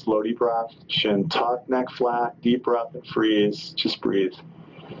 Calm, slow, deep breath. Chin tucked, neck flat. Deep breath and freeze. Just breathe.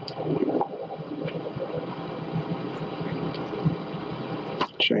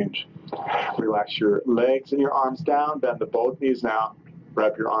 Change. Relax your legs and your arms down. Bend the both knees now.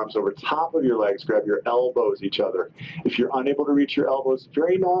 Wrap your arms over top of your legs. Grab your elbows each other. If you're unable to reach your elbows,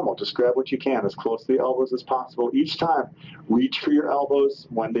 very normal. Just grab what you can as close to the elbows as possible. Each time, reach for your elbows.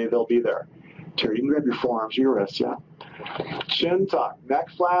 One day they'll be there. Terry, you can grab your forearms or your wrists, yeah? Chin tuck, neck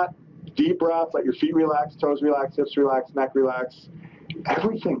flat, deep breath. Let your feet relax, toes relax, hips relax, neck relax.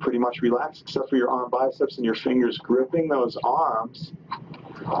 Everything pretty much relaxed except for your arm biceps and your fingers gripping those arms.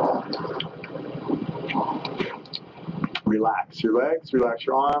 Relax your legs, relax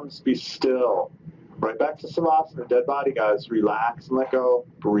your arms, be still. Right back to Savasana, dead body, guys. Relax and let go,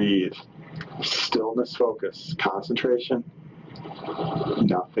 breathe. Stillness, focus, concentration,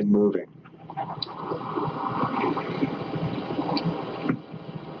 nothing moving.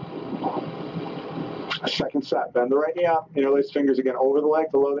 Second set, bend the right knee up, interlace fingers again over the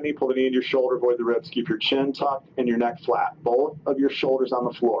leg, below the knee, pull the knee into your shoulder, avoid the ribs. Keep your chin tucked and your neck flat. Both of your shoulders on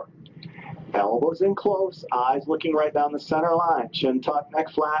the floor. Elbows in close, eyes looking right down the center line. Chin tucked, neck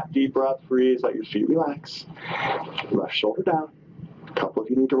flat, deep breath, freeze, let your feet relax. Left shoulder down. A couple of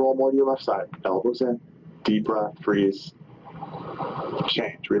you need to roll more to your left side. Elbows in, deep breath, freeze.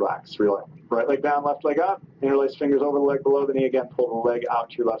 Change, relax, relax. Right leg down, left leg up. Interlace fingers over the leg, below the knee. Again, pull the leg out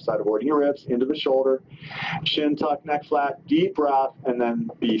to your left side, avoiding your ribs, into the shoulder. Chin tucked, neck flat, deep breath, and then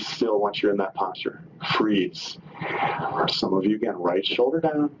be still once you're in that posture. Freeze. Some of you, again, right shoulder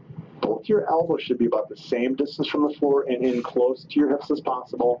down. Both your elbows should be about the same distance from the floor and in close to your hips as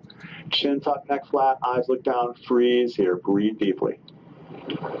possible. Chin tucked, neck flat, eyes look down, freeze here. Breathe deeply.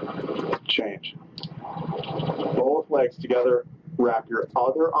 Change. Both legs together. Wrap your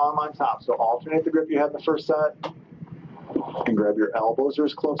other arm on top. So alternate the grip you had in the first set. And grab your elbows are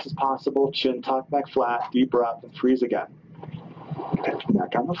as close as possible. Chin tucked, neck flat, deep breath, and freeze again.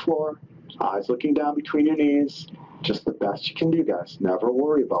 Neck on the floor. Eyes looking down between your knees. Just the best you can do, guys. Never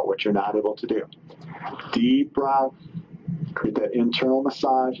worry about what you're not able to do. Deep breath. Create that internal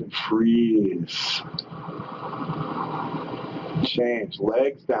massage and freeze. Change.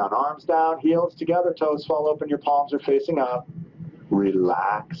 Legs down, arms down, heels together, toes fall open, your palms are facing up.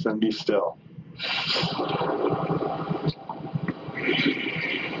 Relax and be still.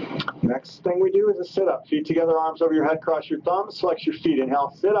 Next thing we do is a sit-up. Feet together, arms over your head, cross your thumbs, flex your feet.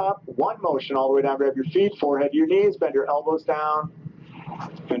 Inhale, sit up. One motion all the way down. Grab your feet, forehead to your knees, bend your elbows down.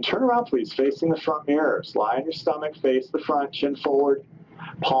 And turn around, please, facing the front mirrors. Lie on your stomach, face the front, chin forward,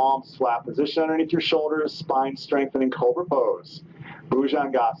 palms flat. Position underneath your shoulders, spine strengthening, cobra pose.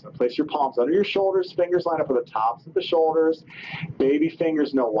 Bhujangasana. Place your palms under your shoulders, fingers line up with the tops of the shoulders. Baby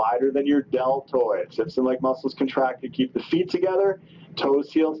fingers no wider than your deltoids. Hips and leg muscles contracted. Keep the feet together.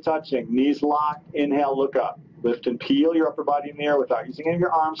 Toes, heels touching, knees locked. Inhale, look up. Lift and peel your upper body in the air without using any of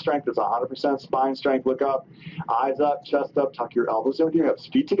your arm strength. It's 100% spine strength. Look up, eyes up, chest up. Tuck your elbows in with your hips.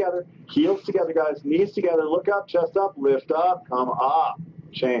 Feet together, heels together, guys. Knees together. Look up, chest up, lift up, come up.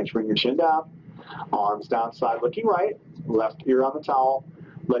 Change. Bring your chin down. Arms down, side looking right. Left ear on the towel.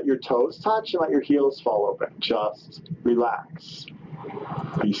 Let your toes touch and let your heels fall open. Just relax.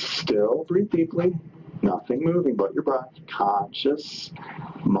 Be still. Breathe deeply. Nothing moving but your breath. Conscious,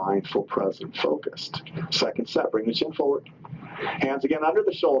 mindful, present, focused. Second set, bring the chin forward. Hands again under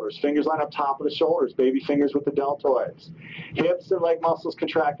the shoulders. Fingers line up top of the shoulders. Baby fingers with the deltoids. Hips and leg muscles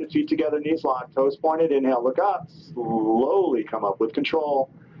contracted. Feet together, knees locked. Toes pointed. Inhale, look up. Slowly come up with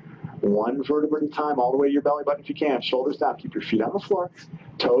control. One vertebra at a time, all the way to your belly button if you can. Shoulders down. Keep your feet on the floor.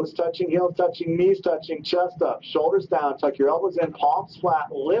 Toes touching, heels touching, knees touching, chest up. Shoulders down. Tuck your elbows in. Palms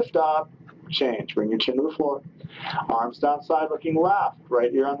flat. Lift up. Change. Bring your chin to the floor. Arms down side looking left.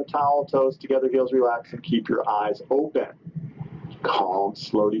 Right ear on the towel. Toes together, heels relax, and keep your eyes open. Calm,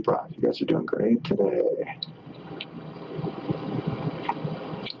 slow, deep breath. You guys are doing great today.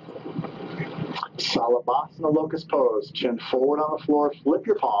 Salabhasana locust pose. Chin forward on the floor. Flip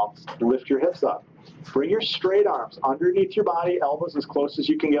your palms. Lift your hips up. Bring your straight arms underneath your body, elbows as close as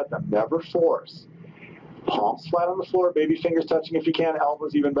you can get them. Never force. Palms flat on the floor, baby fingers touching if you can,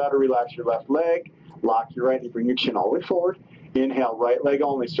 elbows even better. Relax your left leg. Lock your right knee. Bring your chin all the way forward. Inhale, right leg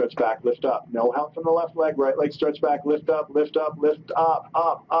only, stretch back, lift up. No help from the left leg, right leg stretch back, lift up, lift up, lift up,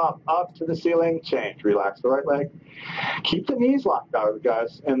 up to the ceiling, change. Relax the right leg. Keep the knees locked out,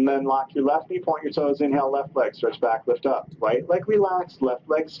 guys, and then lock your left knee, point your toes, inhale, left leg, stretch back, lift up. Right leg relaxed, left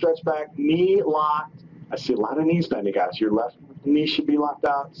leg stretch back, knee locked. I see a lot of knees bending, guys. Your left knee should be locked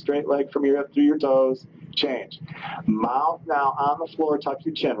out, straight leg from your hip through your toes. Change. Mouth now on the floor, tuck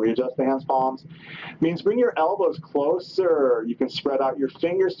your chin, readjust the hands, palms. Means bring your elbows closer. You can spread out your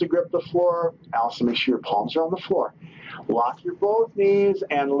fingers to grip the floor. Also make sure your palms are on the floor. Lock your both knees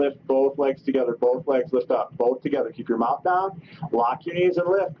and lift both legs together. Both legs lift up, both together. Keep your mouth down. Lock your knees and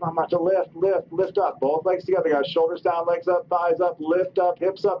lift. Come on, to lift, lift, lift up. Both legs together, guys. Shoulders down, legs up, thighs up, lift up,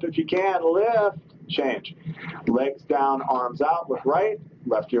 hips up if you can. Lift, change. Legs down, arms out. Look right,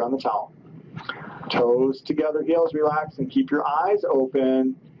 left ear on the towel. Toes together, heels relax, and keep your eyes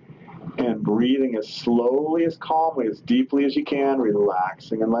open and breathing as slowly, as calmly, as deeply as you can,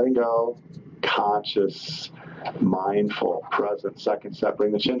 relaxing and letting go. Conscious, mindful, present. Second set,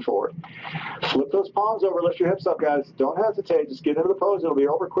 bring the chin forward. Flip those palms over, lift your hips up, guys. Don't hesitate, just get into the pose. It'll be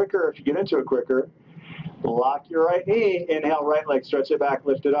over quicker if you get into it quicker. Lock your right knee, inhale, right leg, stretch it back,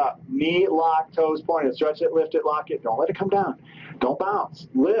 lift it up. Knee lock, toes pointed, stretch it, lift it, lock it. Don't let it come down. Don't bounce.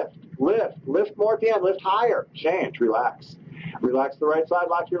 Lift, lift, lift more at the end, lift higher. Change, relax. Relax the right side,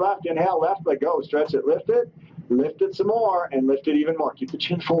 lock your left, inhale, left leg, go, stretch it, lift it some more, and lift it even more. Keep the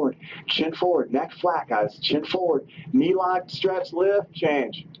chin forward, neck flat, guys, chin forward. Knee lock, stretch, lift,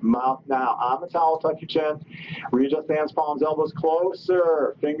 change. Mouth now on the towel, tuck your chin. Readjust the hands, palms, elbows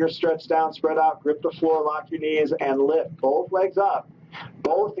closer. Fingers stretch down, spread out, grip the floor, lock your knees, and lift both legs up.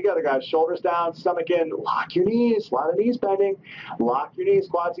 Both together, guys. Shoulders down, stomach in. Lock your knees. A lot of knees bending. Lock your knees,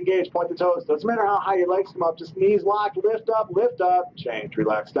 quads engaged, point the toes. Doesn't matter how high your legs come up, just knees locked, lift up, change.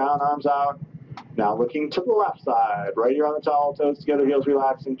 Relax down, arms out. Now looking to the left side. Right ear on the towel, toes together, heels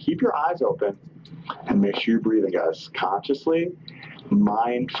relaxing. Keep your eyes open and make sure you're breathing, guys. Consciously,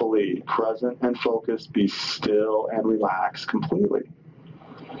 mindfully, present and focused. Be still and relax completely.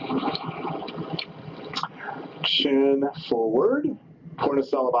 Chin forward. Purna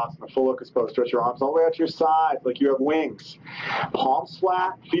Salabhasana, full locust pose. Stretch your arms all the way out to your side like you have wings. Palms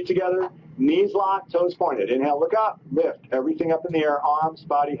flat, feet together, knees locked, toes pointed. Inhale, look up, lift. Everything up in the air, arms,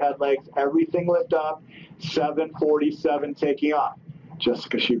 body, head, legs, everything lift up. 747, taking off.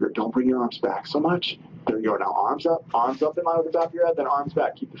 Jessica Schubert, don't bring your arms back so much. There you go. Now arms up in line with the top of your head, then arms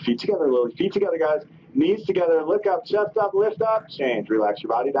back. Keep the feet together, Lily. Feet together, guys. Knees together, look up, chest up, lift up, change. Relax your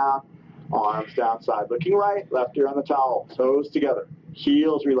body down. Arms down side, looking right, left ear on the towel, toes together,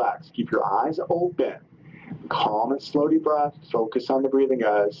 heels relaxed. Keep your eyes open. Calm and slow deep breath. Focus on the breathing,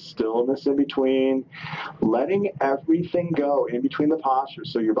 guys. Stillness in between. Letting everything go in between the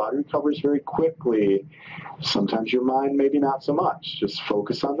postures so your body recovers very quickly. Sometimes your mind maybe not so much. Just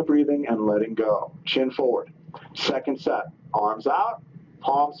focus on the breathing and letting go. Chin forward. Second set. Arms out,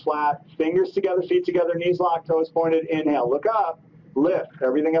 palms flat, fingers together, feet together, knees locked, toes pointed. Inhale, look up. Lift,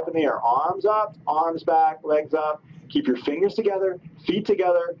 everything up in the air. Arms up, arms back, legs up. Keep your fingers together, feet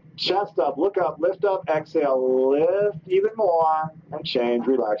together, chest up, look up, lift up, exhale, lift even more, and change.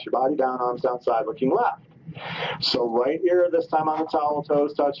 Relax your body down, arms down side, looking left. So right ear this time on the towel,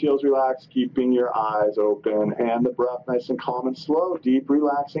 toes touch, heels relax, keeping your eyes open, and the breath nice and calm and slow, deep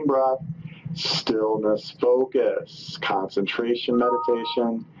relaxing breath. Stillness, focus, concentration,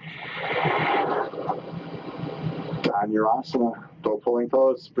 meditation. Dhanurasana. Bow pulling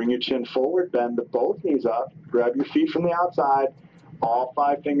pose. Bring your chin forward, bend both knees up, grab your feet from the outside, all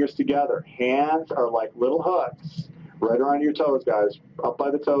 5 fingers together. Hands are like little hooks right around your toes, guys. Up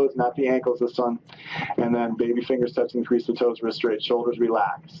by the toes, not the ankles this one. And then baby fingers touching, crease the toes, wrist straight, shoulders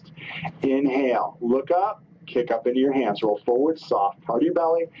relaxed. Inhale, look up, kick up into your hands. Roll forward, soft part of your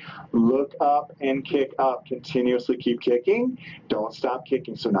belly. Look up and kick up. Continuously keep kicking. Don't stop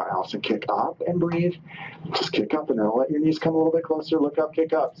kicking. So now, Allison, kick up and breathe. Just kick up and then let your knees come a little bit closer. Look up,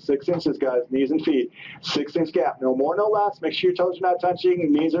 kick up. 6 inches, guys, knees and feet. 6-inch gap. No more, no less. Make sure your toes are not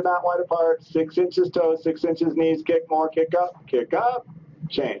touching. Knees are not wide apart. 6 inches toes, 6 inches knees. Kick more, kick up,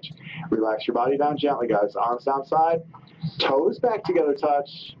 change. Relax your body down gently, guys. Arms down side. Toes back together,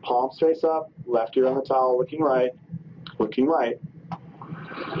 touch. Palms face up. Left ear on the towel, looking right. Looking right.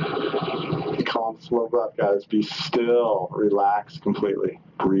 Calm, slow breath, guys. Be still. Relax completely.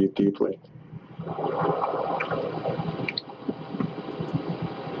 Breathe deeply.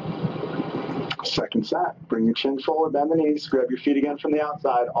 Second set. Bring your chin forward, bend the knees, grab your feet again from the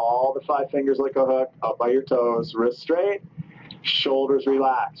outside. All the 5 fingers like a hook, up by your toes, wrists straight, shoulders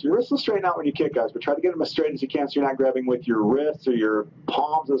relax. Your wrists will straighten out when you kick, guys, but try to get them as straight as you can so you're not grabbing with your wrists or your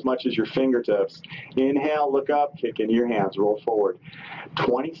palms as much as your fingertips. Inhale, look up, kick into your hands, roll forward.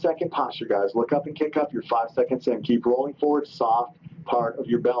 20-second posture, guys. Look up and kick up. You're 5 seconds in. Keep rolling forward, soft part of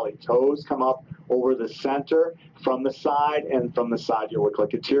your belly. Toes come up over the center, from the side, and from the side you'll look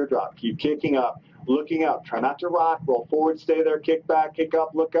like a teardrop. Keep kicking up, looking up. Try not to rock. Roll forward, stay there, kick back, kick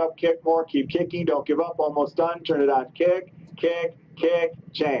up, look up, kick more. Keep kicking. Don't give up. Almost done. Turn it on. Kick, kick, kick,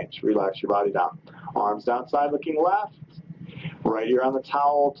 change. Relax your body down. Arms downside looking left. Right here on the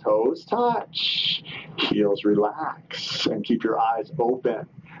towel, toes touch. Heels relax. And keep your eyes open.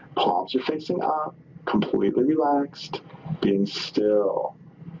 Palms are facing up. Completely relaxed. Being still.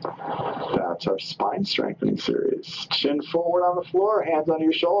 That's our spine strengthening series. Chin forward on the floor, hands on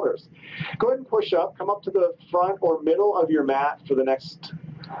your shoulders. Go ahead and push up. Come up to the front or middle of your mat for the next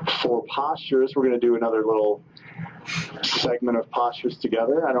 4 postures. We're going to do another little segment of postures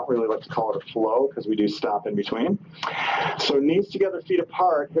together. I don't really like to call it a flow because we do stop in between. So knees together, feet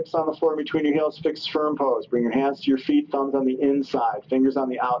apart, hips on the floor between your heels, fixed firm pose. Bring your hands to your feet, thumbs on the inside, fingers on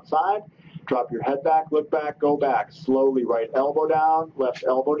the outside. Drop your head back, look back, go back. Slowly, right elbow down, left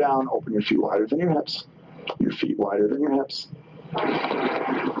elbow down. Open your feet wider than your hips. Your feet wider than your hips.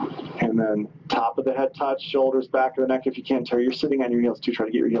 And then top of the head touch, shoulders, back of the neck. If you can, you're sitting on your heels too. Try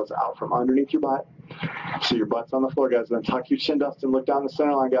to get your heels out from underneath your butt. So your butt's on the floor, guys. Then tuck your chin, dust, and look down the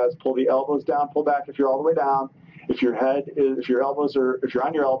center line, guys. Pull the elbows down, pull back if you're all the way down. If you're on your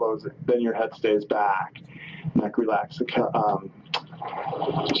elbows, then your head stays back. Neck relax.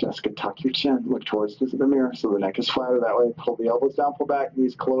 Jessica, tuck your chin. Look towards the mirror so the neck is flatter that way. Pull the elbows down, pull back,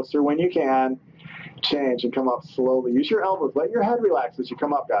 knees closer when you can. Change and come up slowly. Use your elbows. Let your head relax as you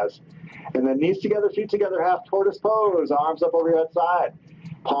come up, guys. And then knees together, feet together, half tortoise pose. Arms up over your head side.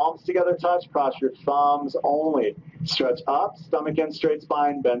 Palms together, touch. Cross your thumbs only. Stretch up, stomach in, straight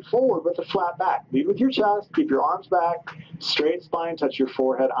spine. Bend forward with a flat back. Lead with your chest. Keep your arms back. Straight spine. Touch your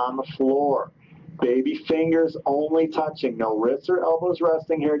forehead on the floor. Baby fingers only touching. No wrists or elbows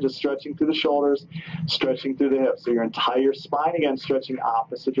resting here. Just stretching through the shoulders, stretching through the hips. So your entire spine, again, stretching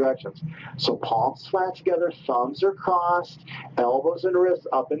opposite directions. So palms flat together, thumbs are crossed, elbows and wrists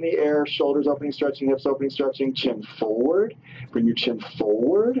up in the air, shoulders opening, stretching, hips opening, stretching, chin forward. Bring your chin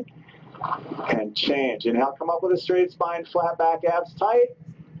forward and change. Inhale, come up with a straight spine, flat back, abs tight.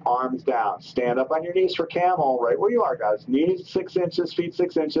 Arms down. Stand up on your knees for camel, right where you are, guys. Knees 6 inches, feet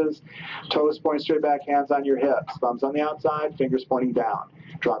 6 inches, toes point straight back, hands on your hips, thumbs on the outside, fingers pointing down.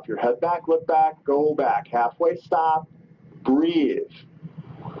 Drop your head back, look back, go back. Halfway stop, breathe.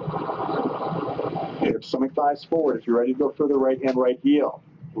 Hips, stomach, thighs forward. If you're ready to go further, right hand, right heel.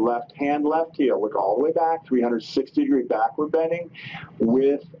 Left hand, left heel. Look all the way back, 360-degree backward bending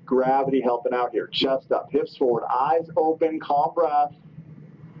with gravity helping out here. Chest up, hips forward, eyes open, calm breath.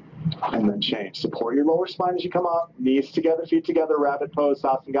 And then change. Support your lower spine as you come up. Knees together, feet together, rabbit pose,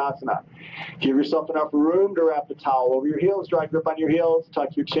 Sasangasana. Give yourself enough room to wrap the towel over your heels. Dry grip on your heels.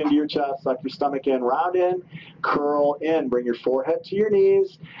 Tuck your chin to your chest. Suck your stomach in. Round in. Curl in. Bring your forehead to your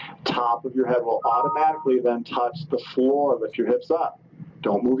knees. Top of your head will automatically then touch the floor. Lift your hips up.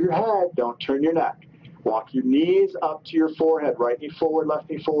 Don't move your head. Don't turn your neck. Walk your knees up to your forehead. Right knee forward, left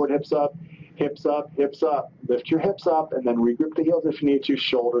knee forward, hips up. Hips up, hips up. Lift your hips up and then regrip the heels if you need to.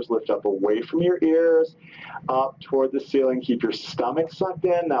 Shoulders lift up away from your ears, up toward the ceiling. Keep your stomach sucked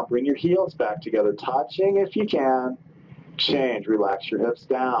in. Now bring your heels back together, touching if you can. Change. Relax your hips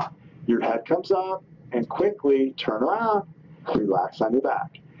down. Your head comes up and quickly turn around. Relax on your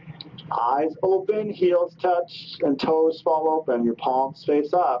back. Eyes open, heels touch, and toes fall open. Your palms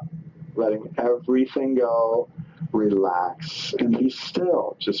face up, letting everything go. Relax and be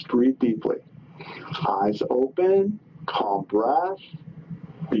still. Just breathe deeply. Eyes open, calm breath.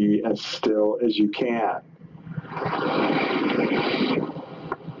 Be as still as you can.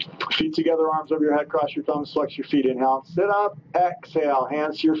 Feet together, arms over your head, cross your thumbs, flex your feet. Inhale, sit up, exhale,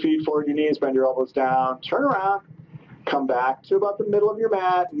 hands to your feet, forward your knees, bend your elbows down, turn around. Come back to about the middle of your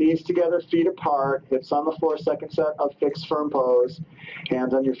mat, knees together, feet apart, hips on the floor, second set of fixed firm pose.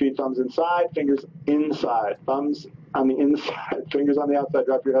 Hands on your feet, thumbs inside, fingers inside, thumbs on the inside, fingers on the outside.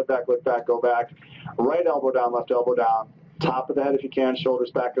 Drop your head back, look back, go back. Right elbow down, left elbow down. Top of the head if you can,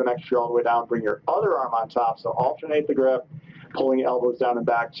 shoulders back to the neck if you're all the way down. Bring your other arm on top, so alternate the grip, pulling elbows down and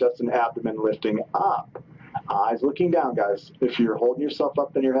back, chest and abdomen lifting up. Eyes looking down, guys. If you're holding yourself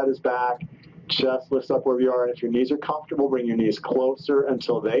up, then your head is back. Chest lifts up wherever you are, and if your knees are comfortable, bring your knees closer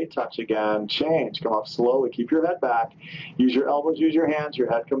until they touch again. Change. Come up slowly. Keep your head back. Use your elbows, use your hands. Your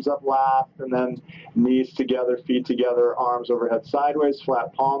head comes up last, and then knees together, feet together, arms overhead sideways,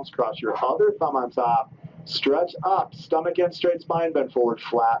 flat palms. Cross your other thumb on top. Stretch up. Stomach in, straight spine, bend forward,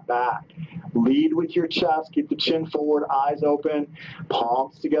 flat back. Lead with your chest. Keep the chin forward, eyes open,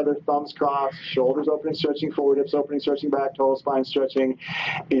 palms together, thumbs crossed, shoulders opening, stretching forward, hips opening, stretching back, toes, spine stretching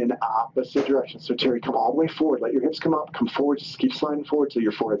in opposite direction. So Terry, come all the way forward. Let your hips come up, come forward. Just keep sliding forward till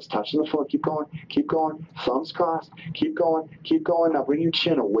your forehead's touching the floor. Keep going, keep going. Thumbs crossed. Keep going, keep going. Now bring your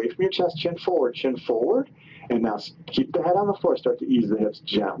chin away from your chest, chin forward, and now keep the head on the floor. Start to ease the hips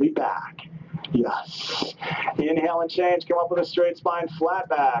gently back. Yes. Inhale and change. Come up with a straight spine, flat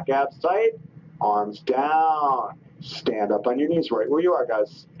back. Abs tight. Arms down. Stand up on your knees right where you are,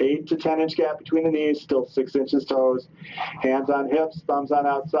 guys. 8 to 10 inch gap between the knees. Still 6 inches toes. Hands on hips. Thumbs on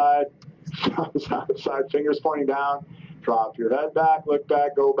outside. Thumbs outside. Fingers pointing down. Drop your head back. Look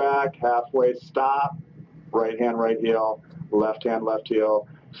back. Go back. Halfway. Stop. Right hand, right heel. Left hand, left heel.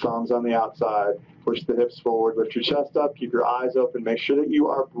 Thumbs on the outside. Push the hips forward, lift your chest up, keep your eyes open. Make sure that you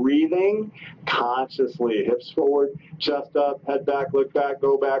are breathing consciously. Hips forward, chest up, head back, look back,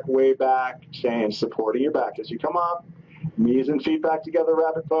 go back, way back. Change, supporting your back as you come up. Knees and feet back together,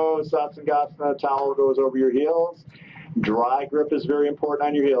 rabbit pose, Satsangasana, towel goes over your heels. Dry grip is very important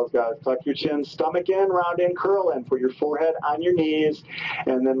on your heels, guys. Tuck your chin, stomach in, round in, curl in. Put your forehead on your knees,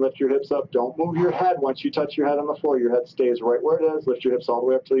 and then lift your hips up. Don't move your head. Once you touch your head on the floor, your head stays right where it is. Lift your hips all the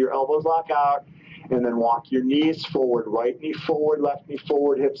way up till your elbows lock out. And then walk your knees forward, right knee forward, left knee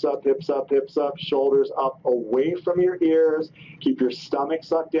forward, hips up, hips up, hips up, shoulders up away from your ears. Keep your stomach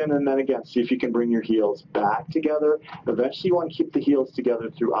sucked in, and then again, see if you can bring your heels back together. Eventually, you want to keep the heels together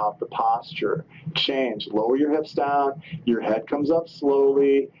throughout the posture. Change, lower your hips down, your head comes up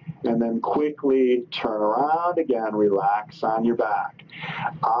slowly, and then quickly turn around again, relax on your back.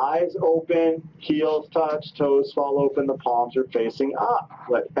 Eyes open, heels touch, toes fall open, the palms are facing up.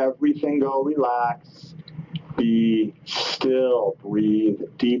 Let everything go, relax. Be still, breathe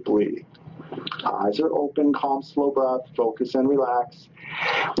deeply. Eyes are open, calm, slow breath, focus and relax.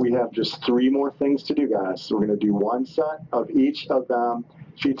 We have just 3 more things to do, guys. So we're going to do 1 set of each of them.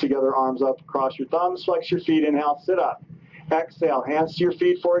 Feet together, arms up, cross your thumbs, flex your feet, inhale, sit up. Exhale, hands to your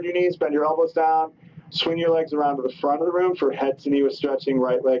feet, forward your knees, bend your elbows down. Swing your legs around to the front of the room for head to knee with stretching.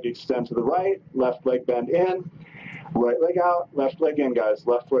 Right leg extend to the right, left leg bend in. Right leg out, left leg in, guys.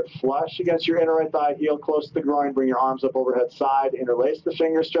 Left foot flush against your inner right thigh, heel close to the groin. Bring your arms up overhead side. Interlace the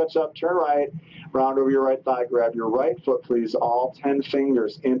fingers, stretch up, turn right. Round over your right thigh. Grab your right foot, please. All 10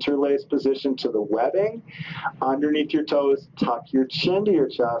 fingers. Interlace position to the webbing. Underneath your toes, tuck your chin to your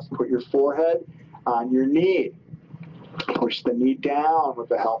chest. Put your forehead on your knee. Push the knee down with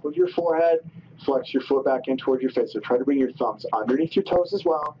the help of your forehead. Flex your foot back in toward your face. So try to bring your thumbs underneath your toes as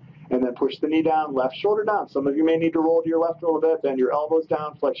well. And then push the knee down, left shoulder down. Some of you may need to roll to your left a little bit. Bend your elbows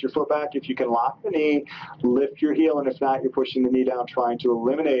down, flex your foot back. If you can lock the knee, lift your heel. And if not, you're pushing the knee down, trying to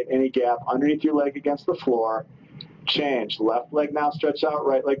eliminate any gap underneath your leg against the floor. Change. Left leg now stretch out,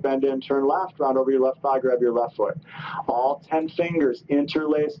 right leg bend in, turn left, round over your left thigh, grab your left foot. All 10 fingers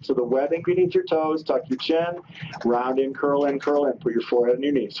interlaced to the webbing beneath your toes, tuck your chin, round in, put your forehead on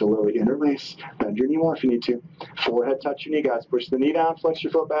your knee. So literally interlace, bend your knee more if you need to. Forehead touch your knee, guys. Push the knee down, flex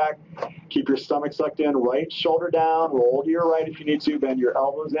your foot back, keep your stomach sucked in, right shoulder down, roll to your right if you need to, bend your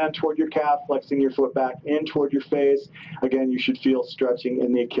elbows in toward your calf, flexing your foot back in toward your face. Again, you should feel stretching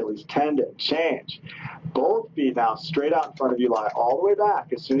in the Achilles tendon. Change. Both feet now straight out in front of you, lie all the way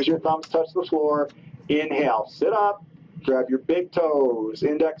back. As soon as your thumbs touch the floor, inhale, sit up, grab your big toes,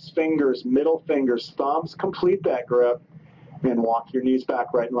 index fingers, middle fingers, thumbs, complete that grip, and walk your knees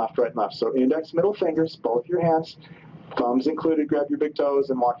back right and left, right and left. So index, middle fingers, both your hands, thumbs included, grab your big toes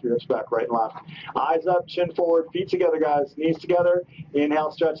and walk your hips back right and left. Eyes up, chin forward, feet together, guys, knees together.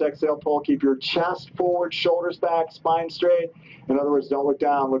 Inhale, stretch, exhale, pull. Keep your chest forward, shoulders back, spine straight. In other words, don't look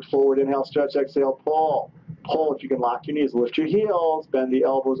down, look forward. Inhale, stretch, exhale, pull. Pull if you can lock your knees. Lift your heels, bend the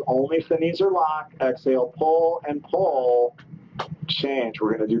elbows only if the knees are locked. Exhale, pull and pull. Change.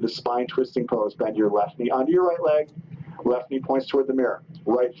 We're going to do the spine twisting pose. Bend your left knee under your right leg. Left knee points toward the mirror.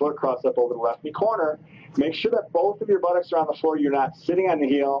 Right foot cross up over the left knee corner. Make sure that both of your buttocks are on the floor. You're not sitting on the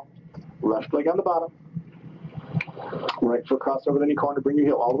heel. Left leg on the bottom. Right foot cross over the knee corner. Bring your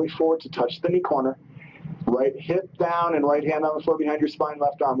heel all the way forward to touch the knee corner. Right hip down and right hand on the floor behind your spine.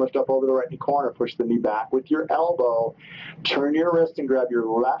 Left arm lift up over the right knee corner. Push the knee back with your elbow. Turn your wrist and grab your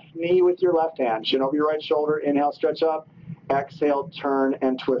left knee with your left hand. Chin over your right shoulder. Inhale, stretch up. Exhale, turn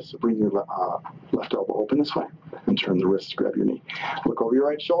and twist. So bring your left elbow open this way and turn the wrist to grab your knee. Look over your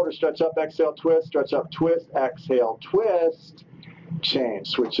right shoulder, stretch up, exhale, twist, stretch up, twist, exhale, twist, change.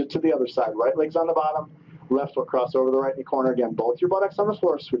 Switch it to the other side. Right leg's on the bottom, left foot cross over the right knee corner. Again, both your buttocks on the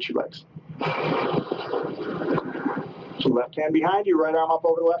floor, switch your legs. So left hand behind you, right arm up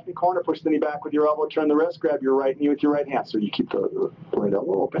over the left knee corner, push the knee back with your elbow, turn the wrist, grab your right knee with your right hand. So you keep the right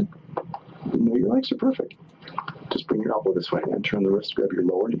elbow open. You know your legs are perfect. Just bring your elbow this way and turn the wrist, grab your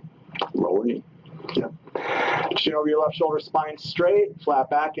lower knee. Lower knee. Yep. Chin over your left shoulder, spine straight, flat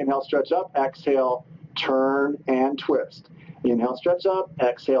back. Inhale, stretch up. Exhale, turn and twist. Inhale, stretch up.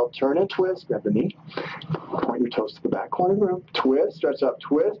 Exhale, turn and twist. Grab the knee. Point your toes to the back corner of the room. Twist, stretch up,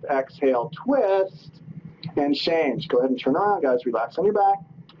 twist. Exhale, twist. And change. Go ahead and turn around, guys. Relax on your back.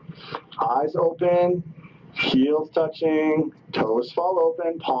 Eyes open. Heels touching. Toes fall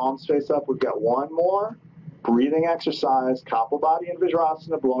open. Palms face up. We've got one more breathing exercise. Kapha body and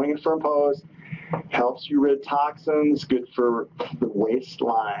Vajrasana, blowing in firm pose. Helps you rid toxins. Good for the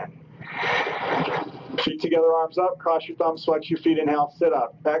waistline. Feet together, arms up. Cross your thumbs, flex your feet. Inhale, sit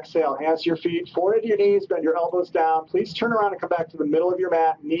up. Exhale, hands to your feet. Forehead to your knees. Bend your elbows down. Please turn around and come back to the middle of your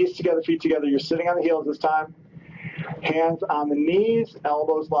mat. Knees together, feet together. You're sitting on the heels this time. Hands on the knees,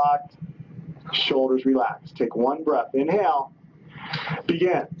 elbows locked, shoulders relaxed. Take one breath. Inhale.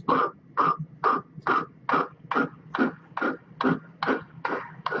 Begin.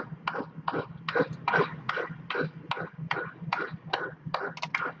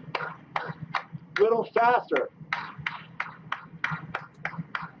 Little faster.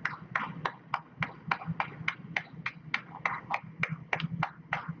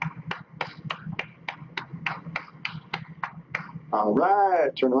 All right,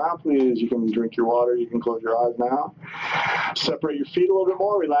 turn around, please. You can drink your water. You can close your eyes now. Separate your feet a little bit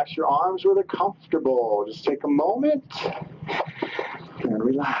more. Relax your arms where they're comfortable. Just take a moment and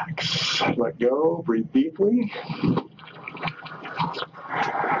relax. Let go. Breathe deeply.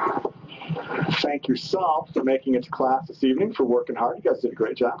 Thank yourself for making it to class this evening, for working hard. You guys did a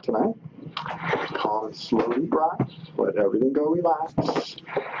great job tonight. Calm and slowly breath. Let everything go. Relax.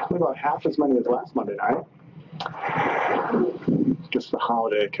 Only about half as many as last Monday night. Just the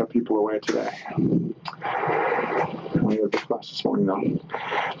holiday kept people away today. We had a good class this morning, though.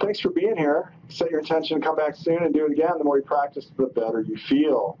 Thanks for being here. Set your intention to come back soon and do it again. The more you practice, the better you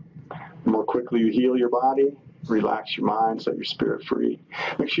feel. The more quickly you heal your body, relax your mind, set your spirit free.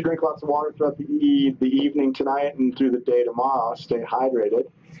 Make sure you drink lots of water throughout the evening tonight and through the day tomorrow. Stay hydrated.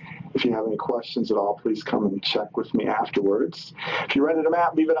 If you have any questions at all, please come and check with me afterwards. If you rented a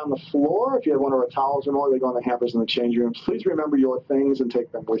mat, leave it on the floor. If you have one of our towels or more, they go on the hampers in the change rooms. Please remember your things and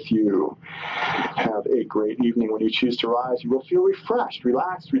take them with you. Have a great evening. When you choose to rise, you will feel refreshed,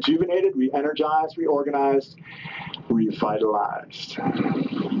 relaxed, rejuvenated, re-energized, reorganized, revitalized.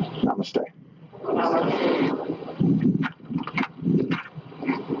 Namaste. Namaste.